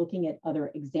by looking at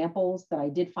other examples that I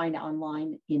did find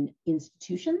online in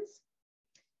institutions.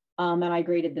 And I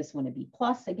graded this one a B+,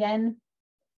 again,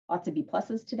 lots of B+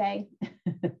 today.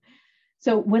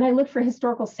 So when I looked for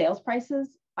historical sales prices,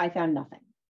 I found nothing.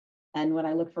 And when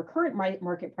I look for current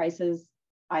market prices,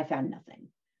 I found nothing.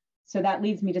 So that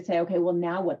leads me to say, okay, well,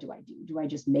 now what do? Do I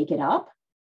just make it up?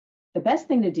 The best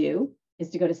thing to do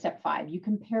is to go to step 5. You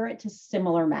compare it to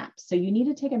similar maps. So you need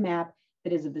to take a map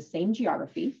that is of the same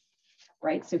geography,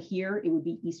 right? So here it would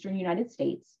be Eastern United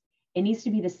States. It needs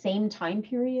to be the same time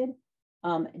period.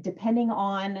 Depending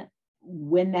on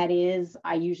when that is,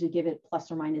 I usually give it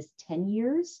plus or minus 10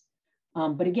 years.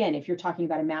 But again, if you're talking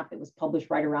about a map that was published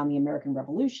right around the American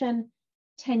Revolution,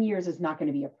 10 years is not going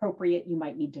to be appropriate. You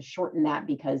might need to shorten that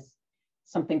because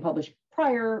something published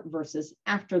prior versus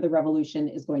after the revolution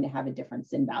is going to have a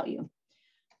difference in value.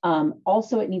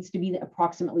 Also, it needs to be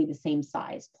approximately the same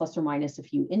size, plus or minus a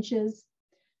few inches.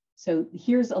 So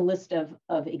here's a list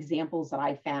of examples that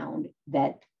I found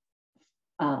that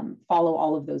follow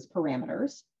all of those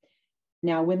parameters.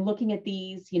 Now, when looking at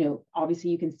these, obviously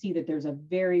you can see that there's a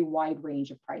very wide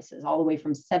range of prices, all the way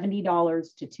from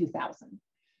 $70 to $2,000.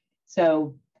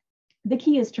 So the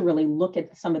key is to really look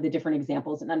at some of the different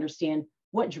examples and understand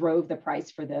what drove the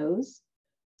price for those.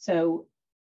 So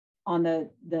on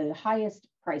the highest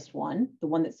priced one, the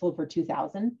one that sold for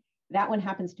 $2,000, that one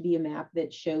happens to be a map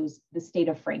that shows the state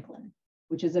of Franklin,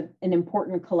 which is an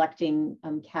important collecting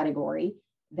category.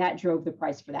 That drove the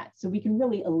price for that. So we can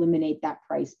really eliminate that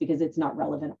price because it's not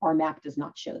relevant. Our map does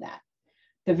not show that.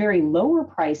 The very lower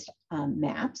priced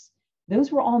maps,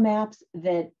 those were all maps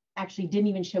that actually didn't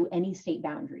even show any state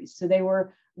boundaries. So they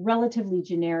were relatively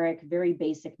generic, very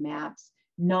basic maps,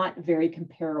 not very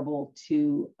comparable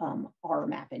to our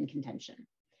map in contention.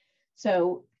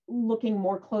 So looking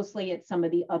more closely at some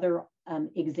of the other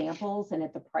examples and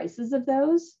at the prices of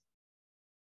those,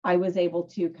 I was able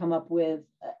to come up with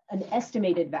an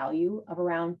estimated value of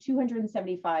around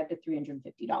 $275 to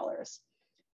 $350.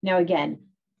 Now, again,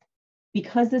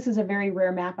 because this is a very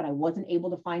rare map and I wasn't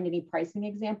able to find any pricing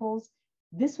examples,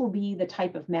 this will be the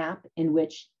type of map in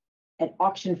which at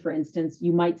auction, for instance,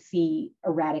 you might see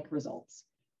erratic results,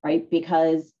 right?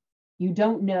 Because you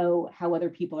don't know how other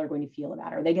people are going to feel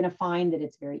about it. Are they going to find that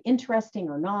it's very interesting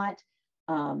or not?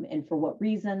 And for what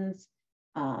reasons?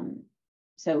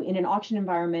 So in an auction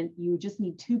environment, you just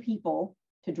need two people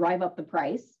to drive up the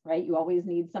price, right? You always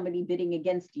need somebody bidding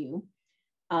against you.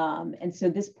 And so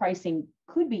this pricing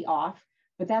could be off,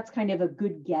 but that's kind of a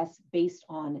good guess based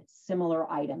on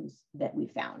similar items that we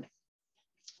found.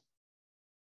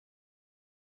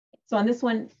 So on this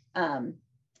one,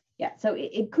 yeah, so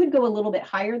it could go a little bit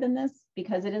higher than this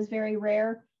because it is very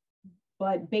rare,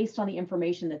 but based on the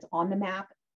information that's on the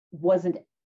map, wasn't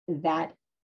that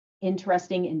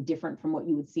interesting and different from what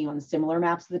you would see on similar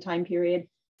maps of the time period.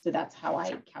 So that's how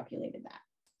I calculated that.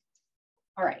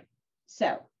 All right,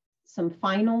 so some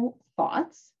final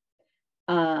thoughts.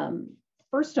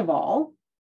 First of all,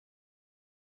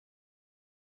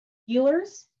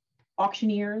 dealers,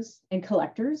 auctioneers, and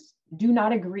collectors do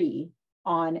not agree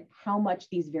on how much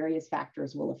these various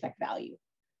factors will affect value.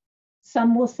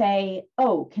 Some will say,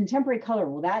 oh, contemporary color,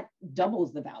 well, that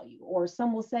doubles the value. Or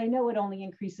some will say, no, it only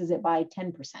increases it by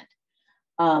 10%.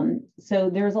 So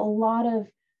there's a lot of,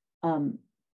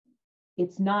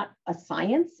 it's not a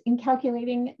science in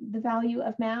calculating the value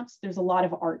of maps. There's a lot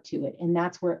of art to it, and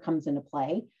that's where it comes into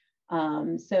play.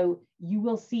 So you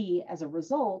will see, as a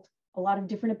result, a lot of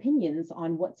different opinions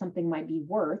on what something might be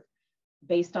worth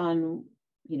based on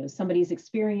somebody's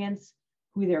experience,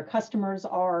 who their customers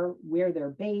are, where they're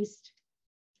based,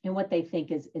 and what they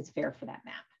think is fair for that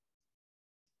map.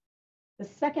 The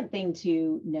second thing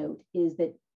to note is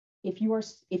that if you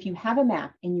have a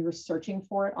map and you're searching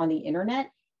for it on the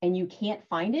internet and you can't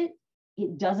find it,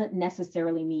 it doesn't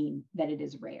necessarily mean that it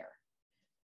is rare.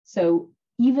 So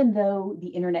even though the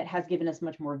internet has given us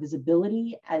much more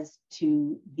visibility as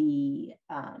to the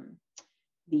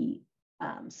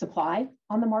supply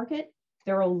on the market,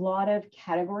 there are a lot of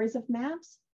categories of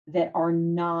maps that are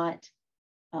not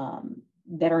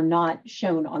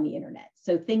shown on the internet.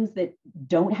 So things that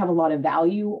don't have a lot of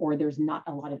value or there's not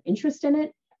a lot of interest in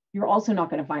it, you're also not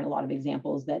going to find a lot of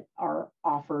examples that are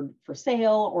offered for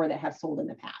sale or that have sold in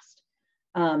the past.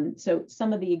 So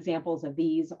some of the examples of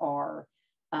these are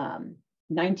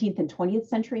 19th and 20th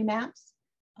century maps.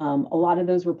 A lot of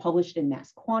those were published in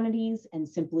mass quantities and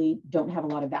simply don't have a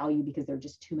lot of value because there are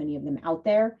just too many of them out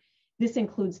there. This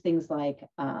includes things like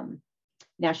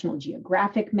National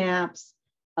Geographic maps,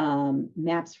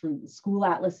 maps from school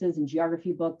atlases and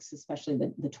geography books, especially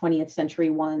the 20th century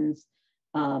ones,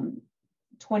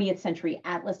 20th century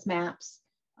atlas maps,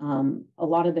 a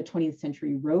lot of the 20th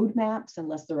century road maps,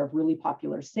 unless they're of really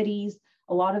popular cities.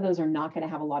 A lot of those are not going to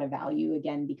have a lot of value,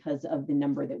 again, because of the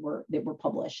number that were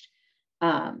published.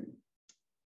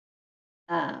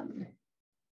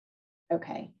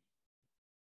 Okay.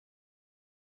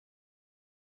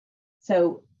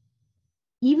 So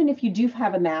even if you do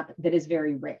have a map that is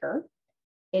very rare,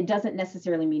 it doesn't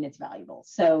necessarily mean it's valuable.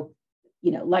 So,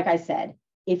 like I said,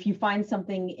 if you find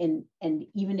something and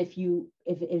even if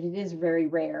it is very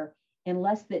rare,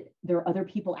 unless that there are other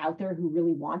people out there who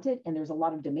really want it and there's a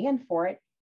lot of demand for it,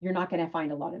 you're not going to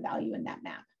find a lot of value in that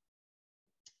map.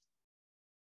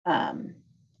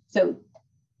 So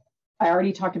I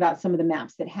already talked about some of the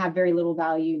maps that have very little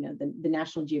value, you know, the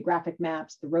National Geographic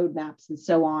maps, the road maps, and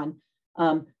so on.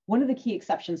 One of the key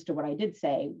exceptions to what I did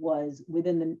say was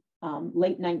within the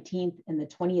late 19th and the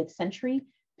 20th century,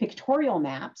 pictorial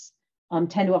maps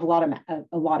tend to have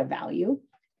a lot of value.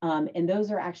 And those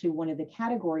are actually one of the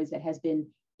categories that has been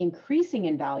increasing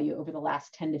in value over the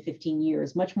last 10 to 15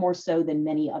 years, much more so than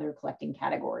many other collecting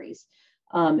categories.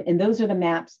 And those are the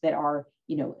maps that are,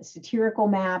 you know, satirical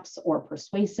maps or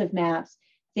persuasive maps,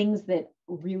 things that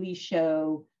really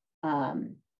show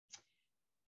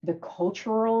the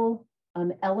cultural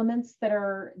elements that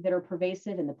are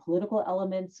pervasive and the political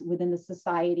elements within the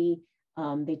society.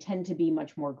 They tend to be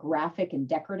much more graphic and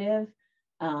decorative.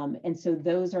 And so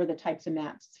those are the types of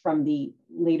maps from the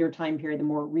later time period, the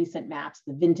more recent maps,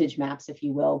 the vintage maps, if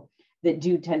you will, that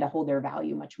do tend to hold their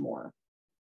value much more.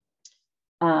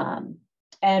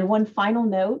 And one final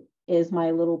note is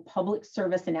my little public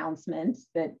service announcement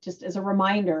that just as a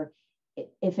reminder,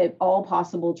 if at all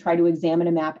possible, try to examine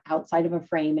a map outside of a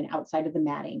frame and outside of the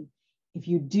matting. If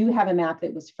you do have a map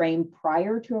that was framed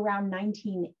prior to around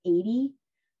 1980,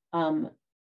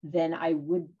 then I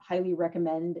would highly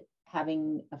recommend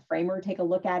having a framer take a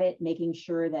look at it, making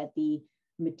sure that the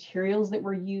materials that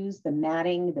were used, the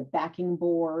matting, the backing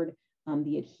board,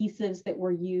 the adhesives that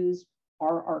were used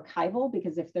are archival,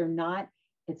 because if they're not,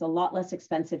 it's a lot less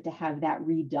expensive to have that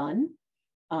redone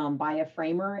by a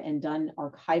framer and done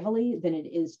archivally than it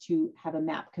is to have a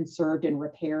map conserved and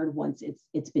repaired once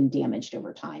it's been damaged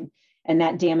over time. And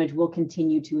that damage will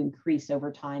continue to increase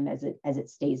over time as it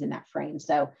stays in that frame.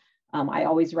 So I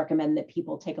always recommend that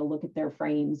people take a look at their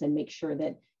frames and make sure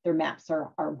that their maps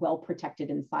are well protected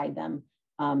inside them,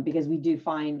 because we do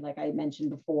find, like I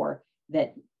mentioned before,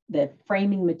 that the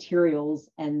framing materials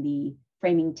and the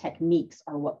framing techniques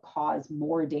are what cause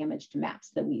more damage to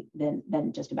maps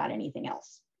than just about anything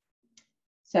else.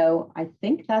 So I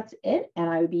think that's it, and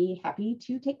I would be happy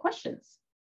to take questions.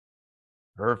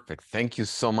 Perfect. Thank you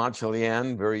so much,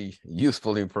 Eliane. Very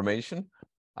useful information.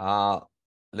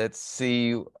 Let's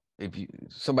see if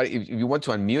you want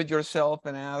to unmute yourself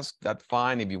and ask, that's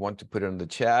fine. If you want to put it in the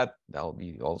chat, that'll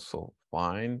be also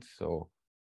fine. So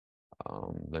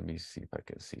let me see if I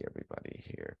can see everybody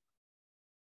here.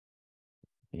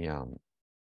 Yeah.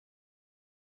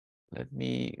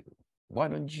 Why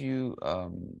don't you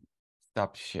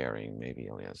stop sharing maybe,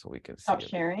 Eliane, so we can see. Stop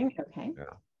sharing, okay.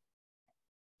 Yeah.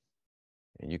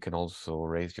 And you can also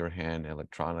raise your hand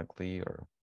electronically or,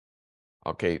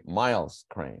 okay, Miles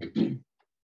Crane.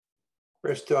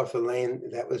 First off,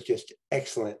 Eliane, that was just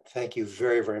excellent. Thank you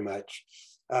very, very much.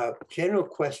 General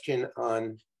question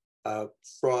on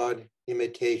fraud,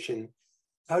 imitation.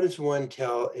 How does one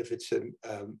tell if it's an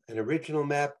original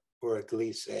map or a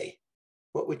glissé?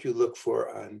 What would you look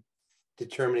for on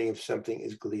determining if something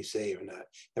is glissé or not?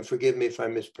 And forgive me if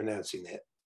I'm mispronouncing that.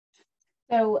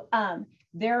 So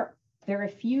there are a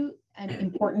few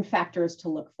important factors to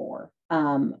look for.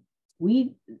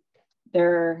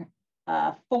 There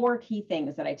are 4 key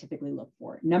things that I typically look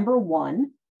for. Number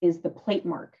 1 is the plate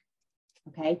mark,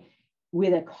 okay?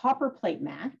 With a copper plate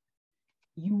map,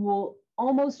 you will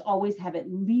almost always have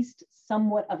at least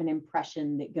somewhat of an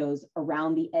impression that goes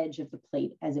around the edge of the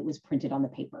plate as it was printed on the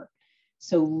paper.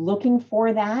 So looking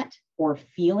for that or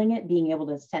feeling it, being able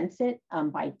to sense it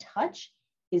by touch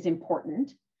is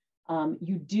important.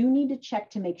 You do need to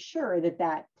check to make sure that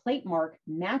that plate mark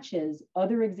matches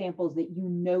other examples that you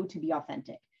know to be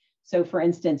authentic. So for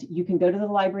instance, you can go to the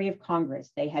Library of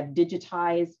Congress. They have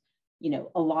digitized,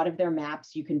 a lot of their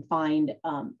maps you can find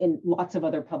in lots of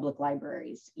other public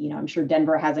libraries. I'm sure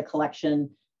Denver has a collection,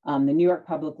 the New York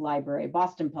Public Library,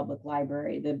 Boston Public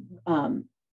Library,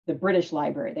 the British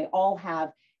Library. They all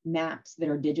have maps that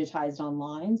are digitized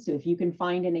online. So if you can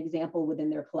find an example within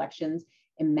their collections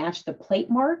and match the plate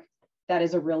mark, that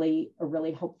is a really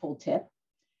helpful tip.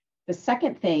 The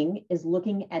second thing is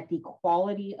looking at the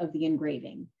quality of the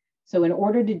engraving. So in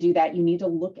order to do that, you need to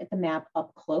look at the map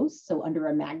up close. So under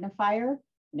a magnifier,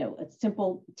 a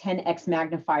simple 10x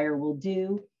magnifier will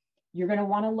do. You're going to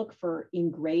want to look for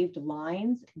engraved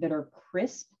lines that are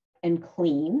crisp and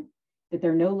clean, that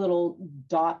there are no little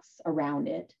dots around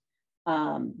it,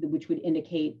 which would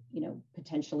indicate,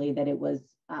 potentially that it was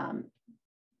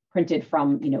printed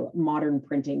from, modern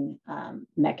printing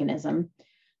mechanism.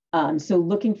 So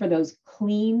looking for those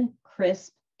clean,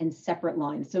 crisp, and separate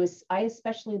lines. So I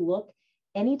especially look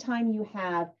anytime you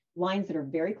have lines that are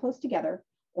very close together,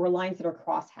 or lines that are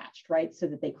cross-hatched, right? So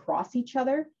that they cross each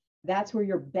other. That's where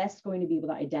you're best going to be able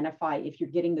to identify if you're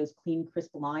getting those clean,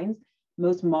 crisp lines.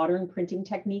 Most modern printing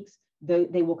techniques,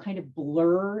 they will kind of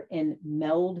blur and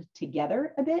meld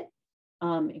together a bit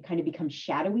and kind of become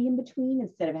shadowy in between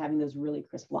instead of having those really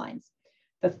crisp lines.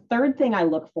 The third thing I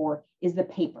look for is the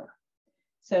paper.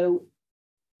 So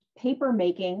paper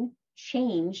making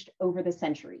changed over the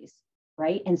centuries,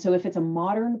 right? And so if it's a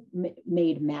modern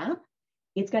made map,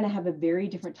 it's going to have a very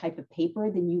different type of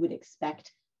paper than you would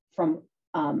expect from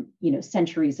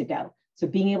centuries ago. So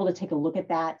being able to take a look at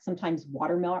that, sometimes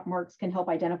watermarks can help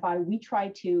identify. We try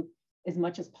to, as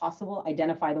much as possible,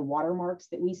 identify the watermarks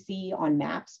that we see on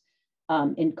maps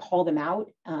and call them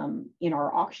out in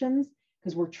our auctions,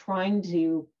 because we're trying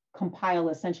to compile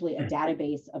essentially a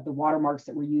database of the watermarks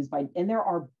that were used by, and there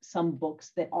are some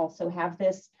books that also have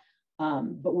this,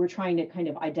 but we're trying to kind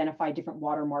of identify different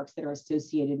watermarks that are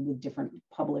associated with different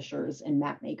publishers and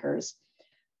map makers.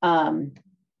 And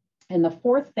the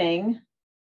fourth thing,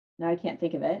 now I can't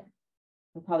think of it,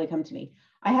 it'll probably come to me.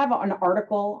 I have an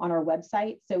article on our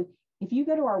website. So if you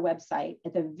go to our website,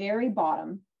 at the very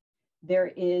bottom, there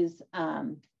is,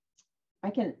 I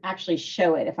can actually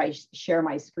show it if I share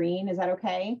my screen. Is that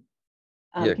okay?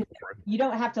 Yeah, you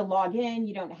don't have to log in.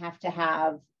 You don't have to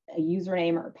have a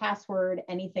username or a password,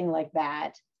 anything like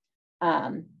that.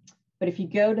 But if you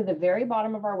go to the very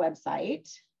bottom of our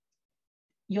website,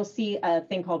 you'll see a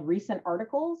thing called recent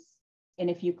articles. And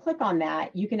if you click on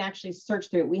that, you can actually search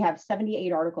through it. We have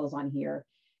 78 articles on here.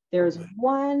 There's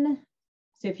one.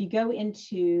 So if you go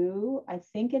into, I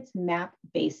think it's Map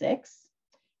Basics.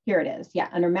 Here it is. Yeah,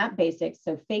 under Map Basics.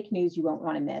 So fake news you won't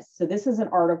want to miss. So this is an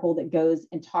article that goes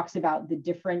and talks about the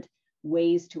different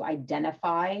ways to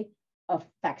identify a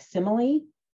facsimile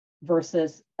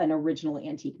versus an original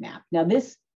antique map. Now,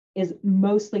 this is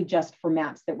mostly just for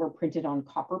maps that were printed on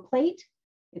copper plate.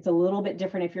 It's a little bit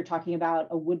different if you're talking about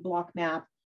a woodblock map,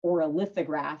 or a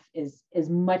lithograph is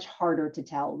much harder to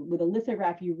tell. With a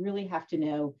lithograph, you really have to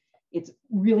know, it's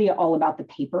really all about the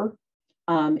paper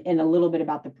and a little bit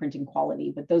about the printing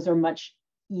quality, but those are much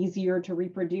easier to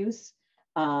reproduce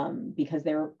because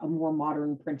they're a more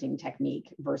modern printing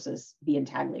technique versus the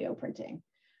intaglio printing.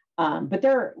 But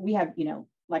we have,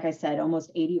 like I said,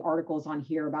 almost 80 articles on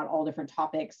here about all different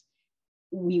topics.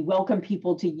 We welcome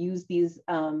people to use these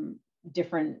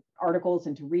different articles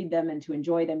and to read them and to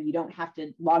enjoy them. You don't have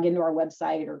to log into our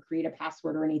website or create a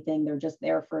password or anything. They're just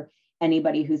there for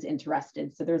anybody who's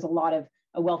interested. So there's a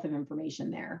wealth of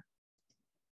information there.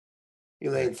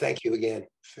 Eliane, thank you again.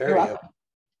 You're welcome.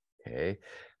 Okay.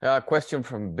 Question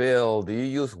from Bill. Do you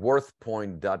use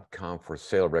worthpoint.com for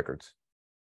sale records?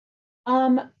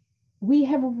 We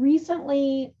have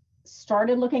recently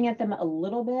started looking at them a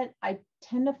little bit. I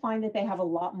tend to find that they have a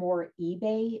lot more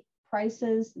eBay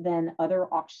prices than other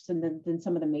auctions, than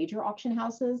some of the major auction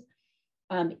houses.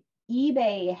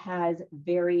 eBay has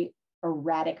very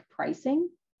erratic pricing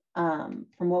from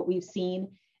what we've seen.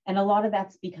 And a lot of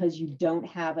that's because you don't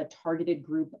have a targeted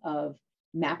group of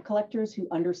map collectors who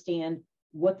understand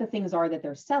what the things are that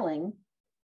they're selling,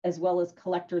 as well as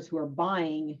collectors who are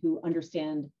buying, who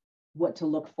understand what to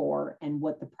look for and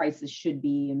what the prices should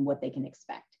be and what they can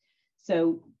expect.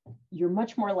 So you're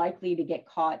much more likely to get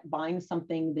caught buying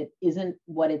something that isn't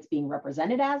what it's being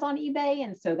represented as on eBay.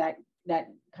 And so that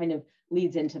kind of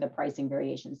leads into the pricing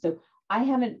variation. So I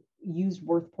haven't used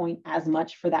WorthPoint as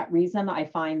much for that reason. I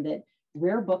find that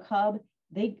Rare Book Hub,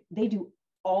 they do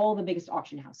all the biggest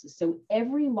auction houses. So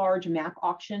every large map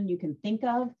auction you can think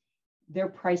of, their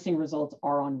pricing results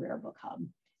are on Rare Book Hub.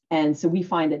 And so we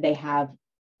find that they have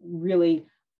really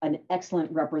an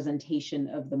excellent representation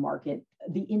of the market,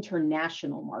 the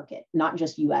international market, not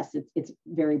just US, it's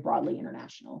very broadly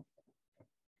international.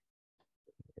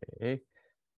 Okay,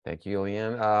 thank you,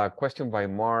 Eliane. Question by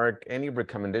Mark. Any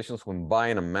recommendations when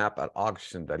buying a map at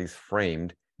auction that is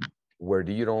framed where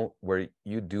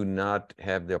you do not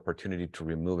have the opportunity to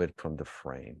remove it from the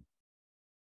frame?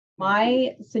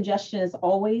 My suggestion is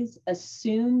always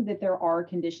assume that there are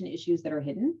condition issues that are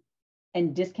hidden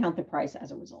and discount the price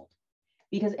as a result.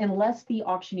 Because unless the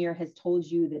auctioneer has told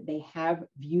you that they have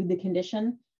viewed the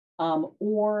condition,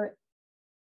 or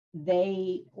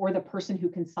the person who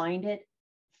consigned it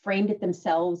framed it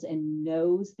themselves and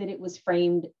knows that it was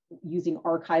framed using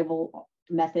archival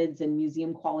methods and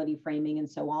museum quality framing and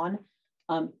so on,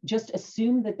 just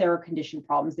assume that there are condition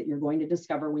problems that you're going to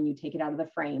discover when you take it out of the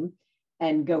frame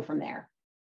and go from there.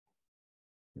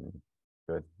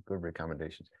 Good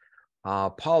recommendations.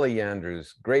 Polly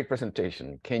Andrews, great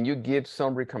presentation. Can you give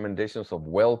some recommendations of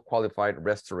well-qualified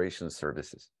restoration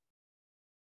services?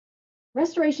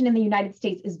 Restoration in the United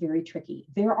States is very tricky.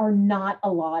 There are not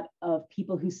a lot of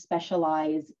people who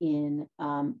specialize in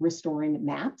restoring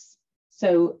maps.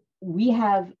 So we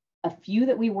have a few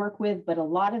that we work with, but a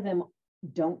lot of them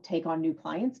don't take on new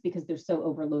clients because they're so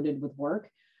overloaded with work.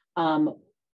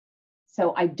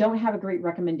 So I don't have a great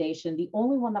recommendation. The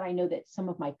only one that I know that some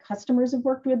of my customers have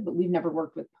worked with, but we've never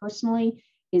worked with personally,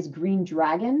 is Green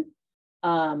Dragon.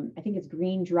 I think it's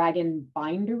Green Dragon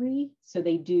Bindery. So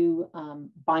they do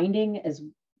binding as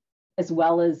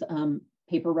well as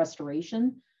paper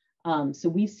restoration. So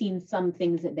we've seen some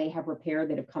things that they have repaired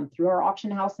that have come through our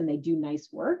auction house, and they do nice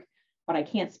work, but I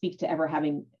can't speak to ever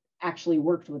having actually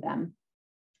worked with them.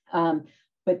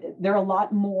 But there are a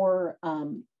lot more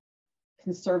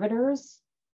conservators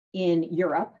in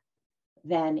Europe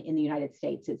than in the United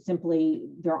States. It's simply,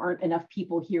 there aren't enough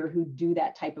people here who do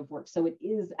that type of work. So it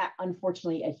is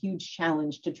unfortunately a huge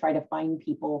challenge to try to find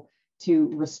people to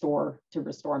restore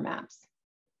maps.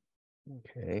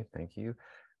 Okay, thank you.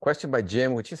 Question by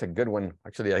Jim, which is a good one.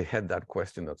 Actually, I had that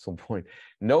question at some point.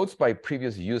 Notes by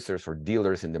previous users or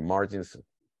dealers in the margins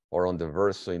or on the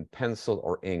verso in pencil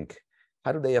or ink,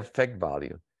 how do they affect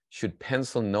value? Should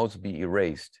pencil notes be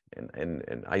erased?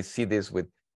 And I see this with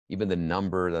even the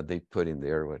number that they put in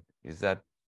there. What is that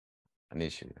an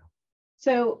issue?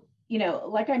 So,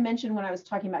 like I mentioned when I was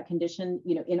talking about condition,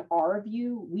 in our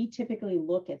view, we typically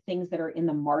look at things that are in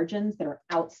the margins that are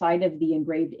outside of the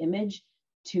engraved image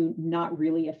to not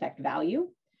really affect value.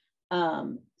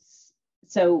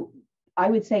 So I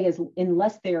would say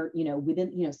unless they're,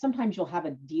 within, sometimes you'll have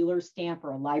a dealer stamp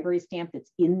or a library stamp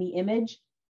that's in the image,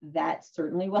 that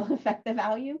certainly will affect the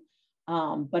value.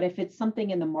 But if it's something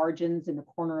in the margins, in the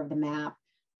corner of the map,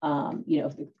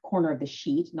 the corner of the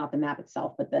sheet, not the map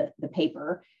itself, but the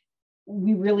paper,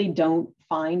 we really don't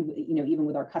find, even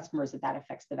with our customers, that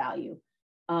affects the value.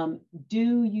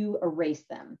 Do you erase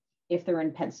them if they're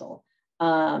in pencil?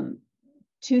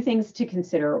 Two things to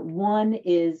consider. One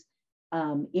is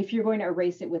if you're going to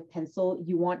erase it with pencil,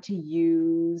 you want to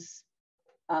use,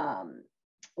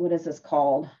 what is this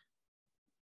called?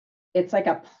 It's like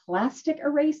a plastic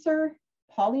eraser,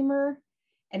 polymer.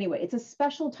 Anyway, it's a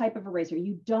special type of eraser.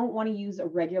 You don't want to use a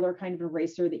regular kind of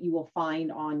eraser that you will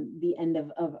find on the end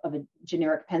of a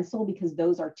generic pencil, because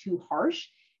those are too harsh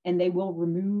and they will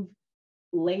remove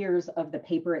layers of the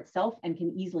paper itself and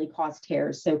can easily cause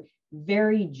tears. So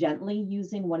very gently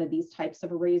using one of these types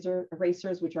of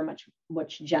erasers, which are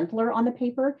much gentler on the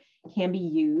paper, can be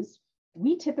used.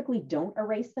 We typically don't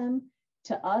erase them.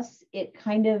 To us, it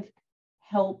kind of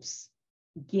helps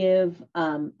give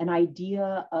an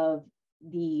idea of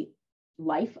the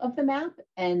life of the map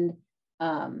and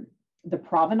the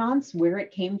provenance, where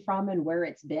it came from and where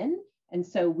it's been. And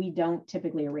so we don't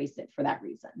typically erase it for that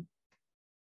reason.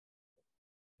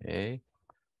 Okay.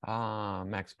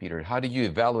 Max Peter, how do you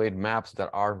evaluate maps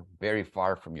that are very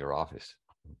far from your office?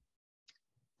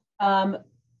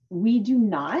 We do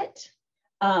not.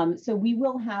 So we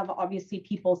will have, obviously,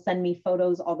 people send me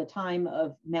photos all the time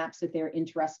of maps that they're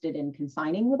interested in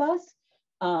consigning with us.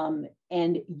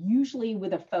 And usually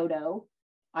with a photo,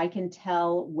 I can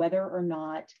tell whether or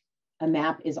not a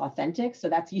map is authentic. So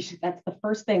that's the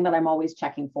first thing that I'm always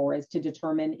checking for, is to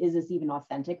determine, is this even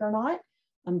authentic or not?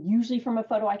 Usually from a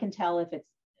photo, I can tell if it's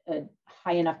a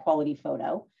high enough quality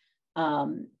photo.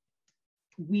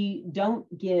 We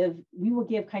will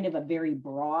give kind of a very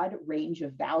broad range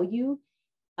of value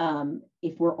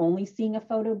if we're only seeing a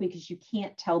photo, because you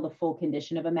can't tell the full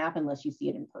condition of a map unless you see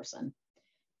it in person.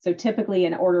 So typically,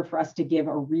 in order for us to give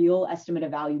a real estimate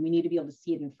of value, we need to be able to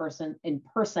see it in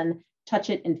person, touch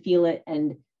it and feel it,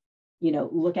 and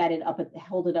look at it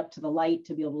hold it up to the light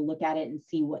to be able to look at it and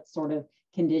see what sort of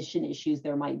condition issues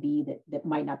there might be that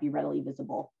might not be readily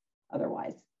visible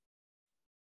otherwise.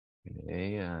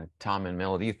 Okay, Tom and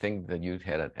Melody, think that you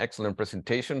had an excellent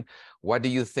presentation. What do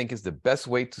you think is the best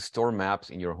way to store maps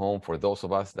in your home for those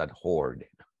of us that hoard?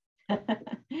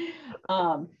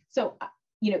 So,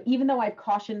 even though I've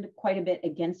cautioned quite a bit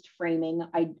against framing,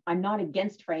 I'm not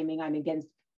against framing. I'm against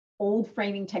old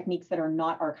framing techniques that are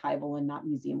not archival and not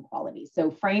museum quality.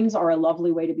 So frames are a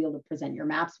lovely way to be able to present your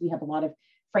maps. We have a lot of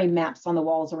frame maps on the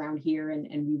walls around here,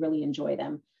 and we really enjoy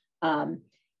them.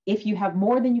 If you have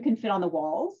more than you can fit on the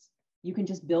walls, you can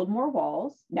just build more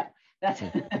walls. No, that's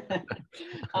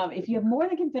if you have more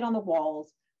than can fit on the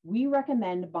walls, we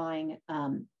recommend buying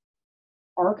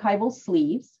archival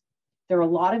sleeves. There are a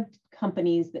lot of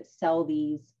companies that sell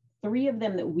these. 3 of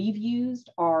them that we've used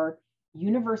are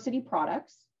University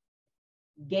Products,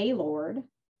 Gaylord,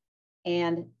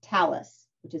 and Talas,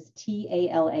 which is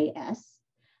T-A-L-A-S.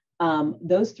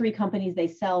 Those 3 companies, they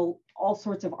sell all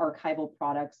sorts of archival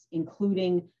products,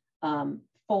 including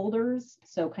folders,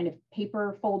 so kind of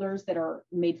paper folders that are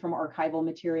made from archival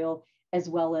material, as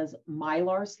well as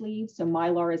Mylar sleeves. So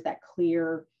Mylar is that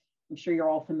clear, I'm sure you're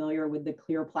all familiar with the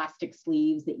clear plastic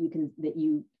sleeves that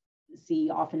you see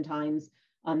oftentimes.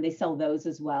 They sell those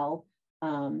as well.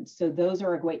 So those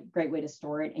are a great way to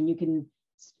store it. And you can,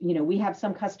 we have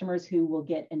some customers who will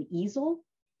get an easel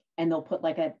and they'll put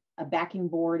like a backing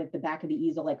board at the back of the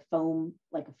easel, like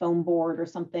a foam board or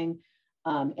something.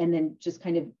 And then just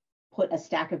kind of put a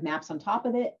stack of maps on top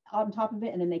of it,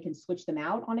 and then they can switch them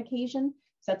out on occasion.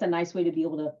 So that's a nice way to be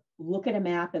able to look at a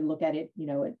map and look at it,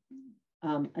 at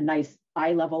a nice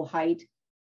eye level height,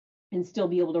 and still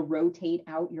be able to rotate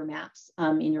out your maps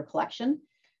in your collection.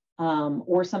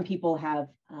 Or some people have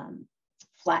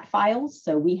flat files.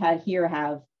 So we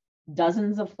have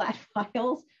dozens of flat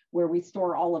files where we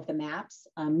store all of the maps.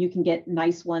 You can get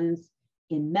nice ones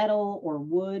in metal or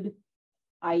wood.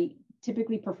 I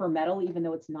typically prefer metal, even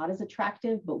though it's not as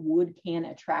attractive, but wood can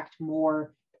attract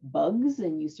more bugs,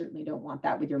 and you certainly don't want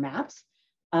that with your maps.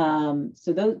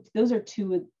 So those are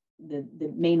two of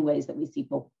the main ways that we see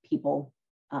people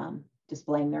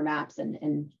displaying their maps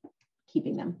and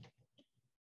keeping them.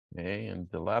 Okay, and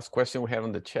the last question we have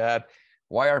in the chat: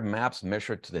 why are maps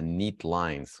measured to the neat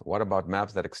lines? What about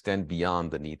maps that extend beyond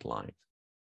the neat lines?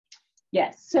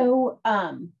 Yes, so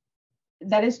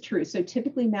that is true. So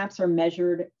typically maps are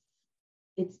measured,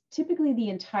 it's typically the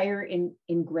entire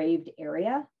engraved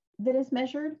area that is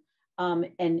measured.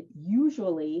 And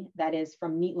usually that is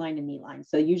from neat line to neat line.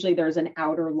 So usually there's an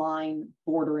outer line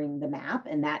bordering the map,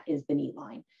 and that is the neat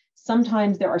line.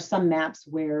 Sometimes there are some maps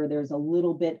where there's a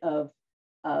little bit of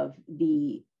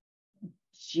the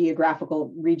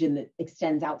geographical region that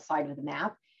extends outside of the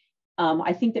map.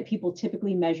 I think that people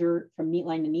typically measure from neat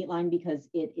line to neat line because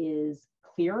it is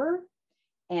clearer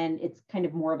and it's kind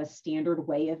of more of a standard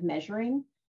way of measuring.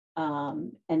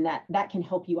 And that can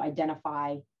help you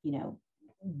identify,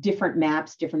 different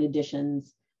maps, different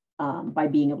editions by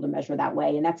being able to measure that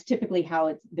way. And that's typically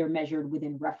how they're measured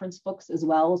within reference books as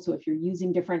well. So if you're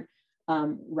using different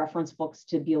reference books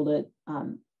to be able to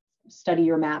study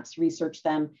your maps, research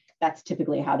them, that's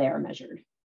typically how they are measured.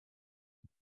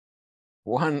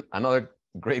 Another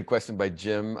great question by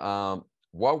Jim.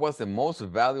 What was the most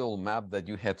valuable map that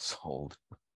you had sold?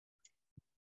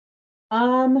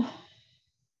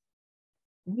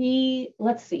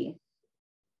 Let's see.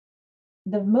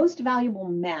 The most valuable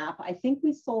map, I think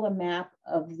we sold a map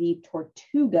of the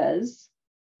Tortugas,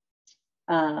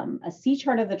 a sea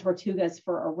chart of the Tortugas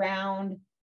for around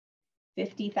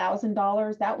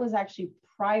 $50,000. That was actually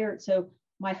prior. So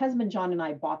my husband, John, and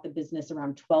I bought the business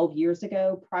around 12 years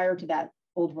ago. Prior to that,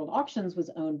 Old World Auctions was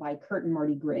owned by Kurt and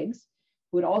Marty Griggs,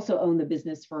 who had also owned the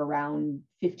business for around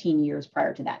 15 years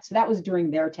prior to that. So that was during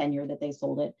their tenure that they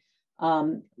sold it.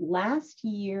 Last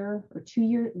year or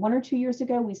 1 or 2 years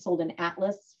ago, we sold an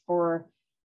atlas for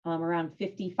around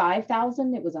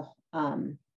 $55,000. It was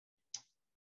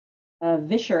a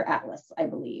Vischer atlas, I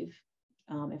believe,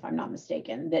 if I'm not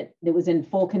mistaken, that was in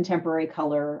full contemporary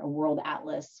color, a world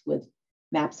atlas with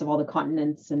maps of all the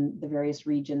continents and the various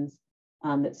regions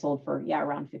that sold for,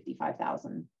 around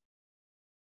 $55,000.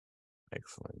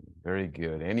 Excellent. Very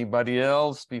good. Anybody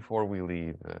else before we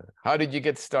leave? How did you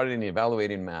get started in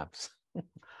evaluating maps?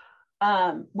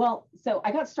 Well, so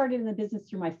I got started in the business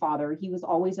through my father. He was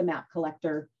always a map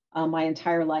collector my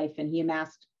entire life, and he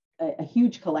amassed a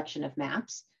huge collection of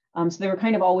maps. So they were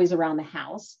kind of always around the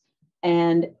house.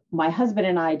 And my husband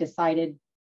and I decided,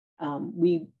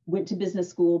 we went to business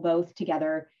school both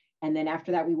together. And then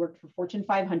after that, we worked for Fortune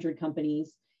 500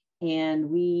 companies. And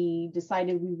we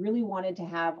decided we really wanted to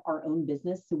have our own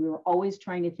business. So we were always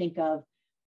trying to think of,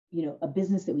 a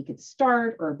business that we could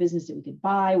start or a business that we could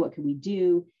buy. What could we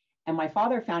do? And my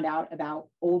father found out about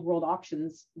Old World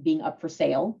Auctions being up for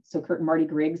sale. So Kurt and Marty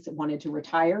Griggs wanted to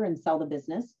retire and sell the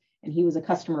business, and he was a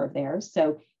customer of theirs.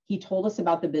 So he told us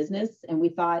about the business, and we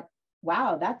thought,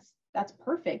 wow, that's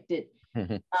perfect.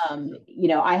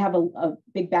 I have a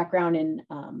big background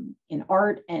in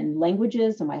art and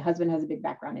languages, and my husband has a big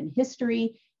background in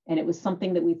history. And it was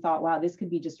something that we thought, wow, this could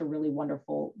be just a really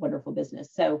wonderful, wonderful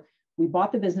business. So we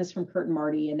bought the business from Kurt and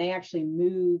Marty, and they actually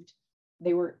moved.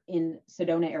 They were in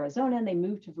Sedona, Arizona, and they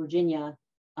moved to Virginia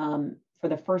for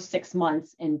the first 6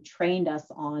 months and trained us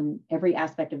on every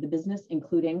aspect of the business,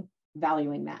 including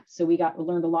valuing maps. So we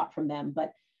learned a lot from them.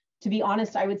 But to be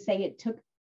honest, I would say it took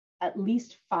at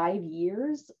least 5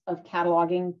 years of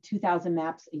cataloging 2,000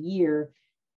 maps a year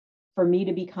for me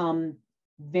to become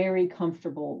very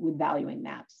comfortable with valuing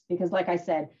maps. Because like I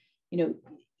said,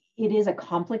 it is a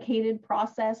complicated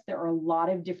process. There are a lot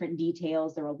of different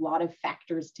details. There are a lot of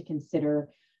factors to consider.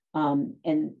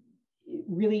 And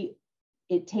really,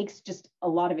 it takes just a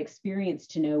lot of experience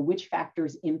to know which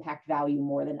factors impact value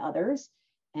more than others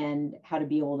and how to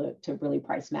be able to really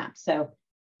price maps. So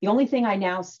the only thing I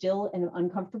now still am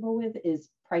uncomfortable with is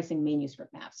pricing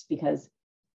manuscript maps, because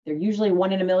they're usually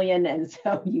 1 in a million. And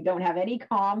so you don't have any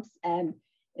comps, and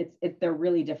they're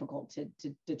really difficult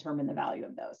to determine the value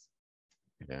of those.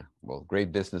 Yeah, well,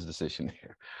 great business decision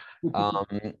here.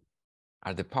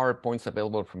 Are the PowerPoints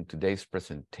available from today's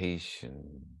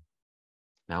presentation?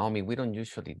 Naomi, we don't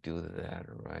usually do that,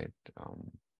 right?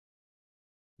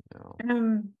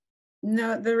 No.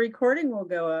 No, the recording will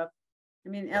go up. I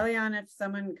mean, Eliane, if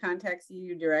someone contacts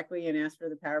you directly and asks for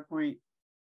the PowerPoint,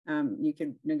 you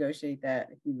can negotiate that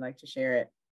if you'd like to share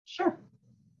it. Sure.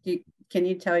 Can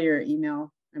you tell your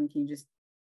email? Can you just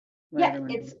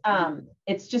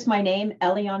it's just my name,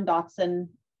 Eliane Dotson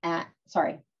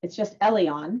it's just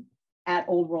Eliane at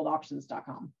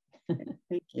oldworldauctions.com.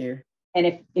 Thank you.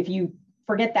 And if you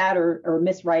forget that or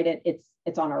miswrite it,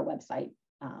 it's on our website.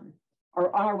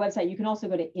 Or on our website, you can also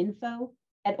go to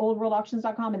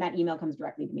info@oldworldauctions.com, and that email comes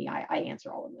directly to me. I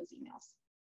answer all of those emails.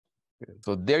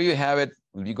 So there you have it.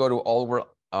 If you go to Old World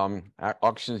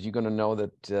Auctions, you're going to know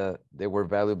that they were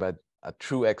valued by a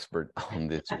true expert on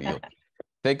this field.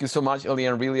 Thank you so much,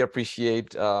 Eliane. Really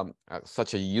appreciate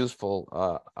such a useful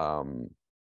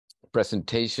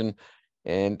presentation.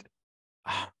 And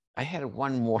I had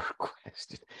one more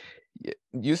question.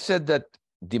 You said that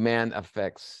demand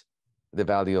affects the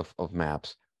value of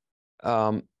maps.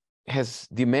 Has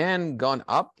demand gone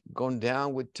up, gone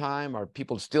down with time? Are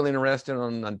people still interested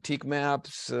on antique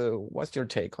maps? What's your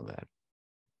take on that?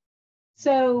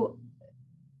 So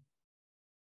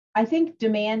I think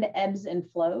demand ebbs and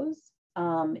flows.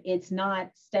 It's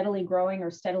not steadily growing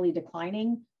or steadily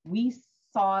declining. We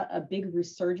saw a big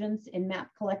resurgence in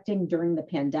map collecting during the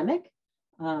pandemic.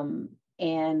 And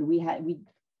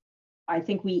I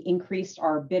think we increased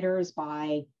our bidders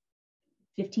by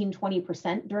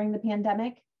 15-20% during the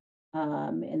pandemic,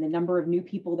 and the number of new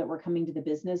people that were coming to the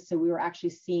business. So we were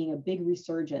actually seeing a big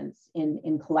resurgence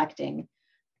in collecting.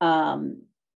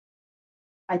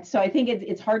 So I think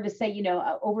it's hard to say,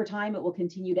 over time it will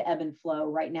continue to ebb and flow.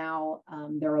 Right now,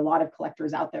 there are a lot of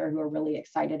collectors out there who are really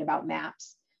excited about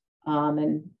maps,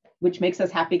 and which makes us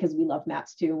happy because we love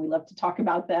maps too. And we love to talk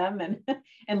about them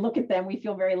and look at them. We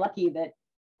feel very lucky that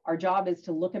our job is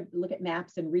to look at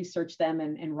maps and research them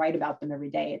and write about them every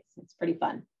day. It's pretty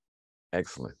fun.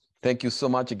 Excellent. Thank you so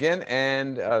much again.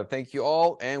 And thank you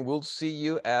all. And we'll see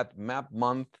you at Map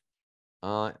Month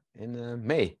in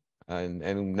May. And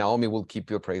Naomi will keep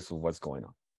you appraised of what's going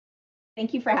on.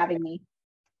 Thank you for having me.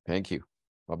 Thank you.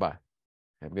 Bye-bye.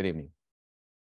 Have a good evening.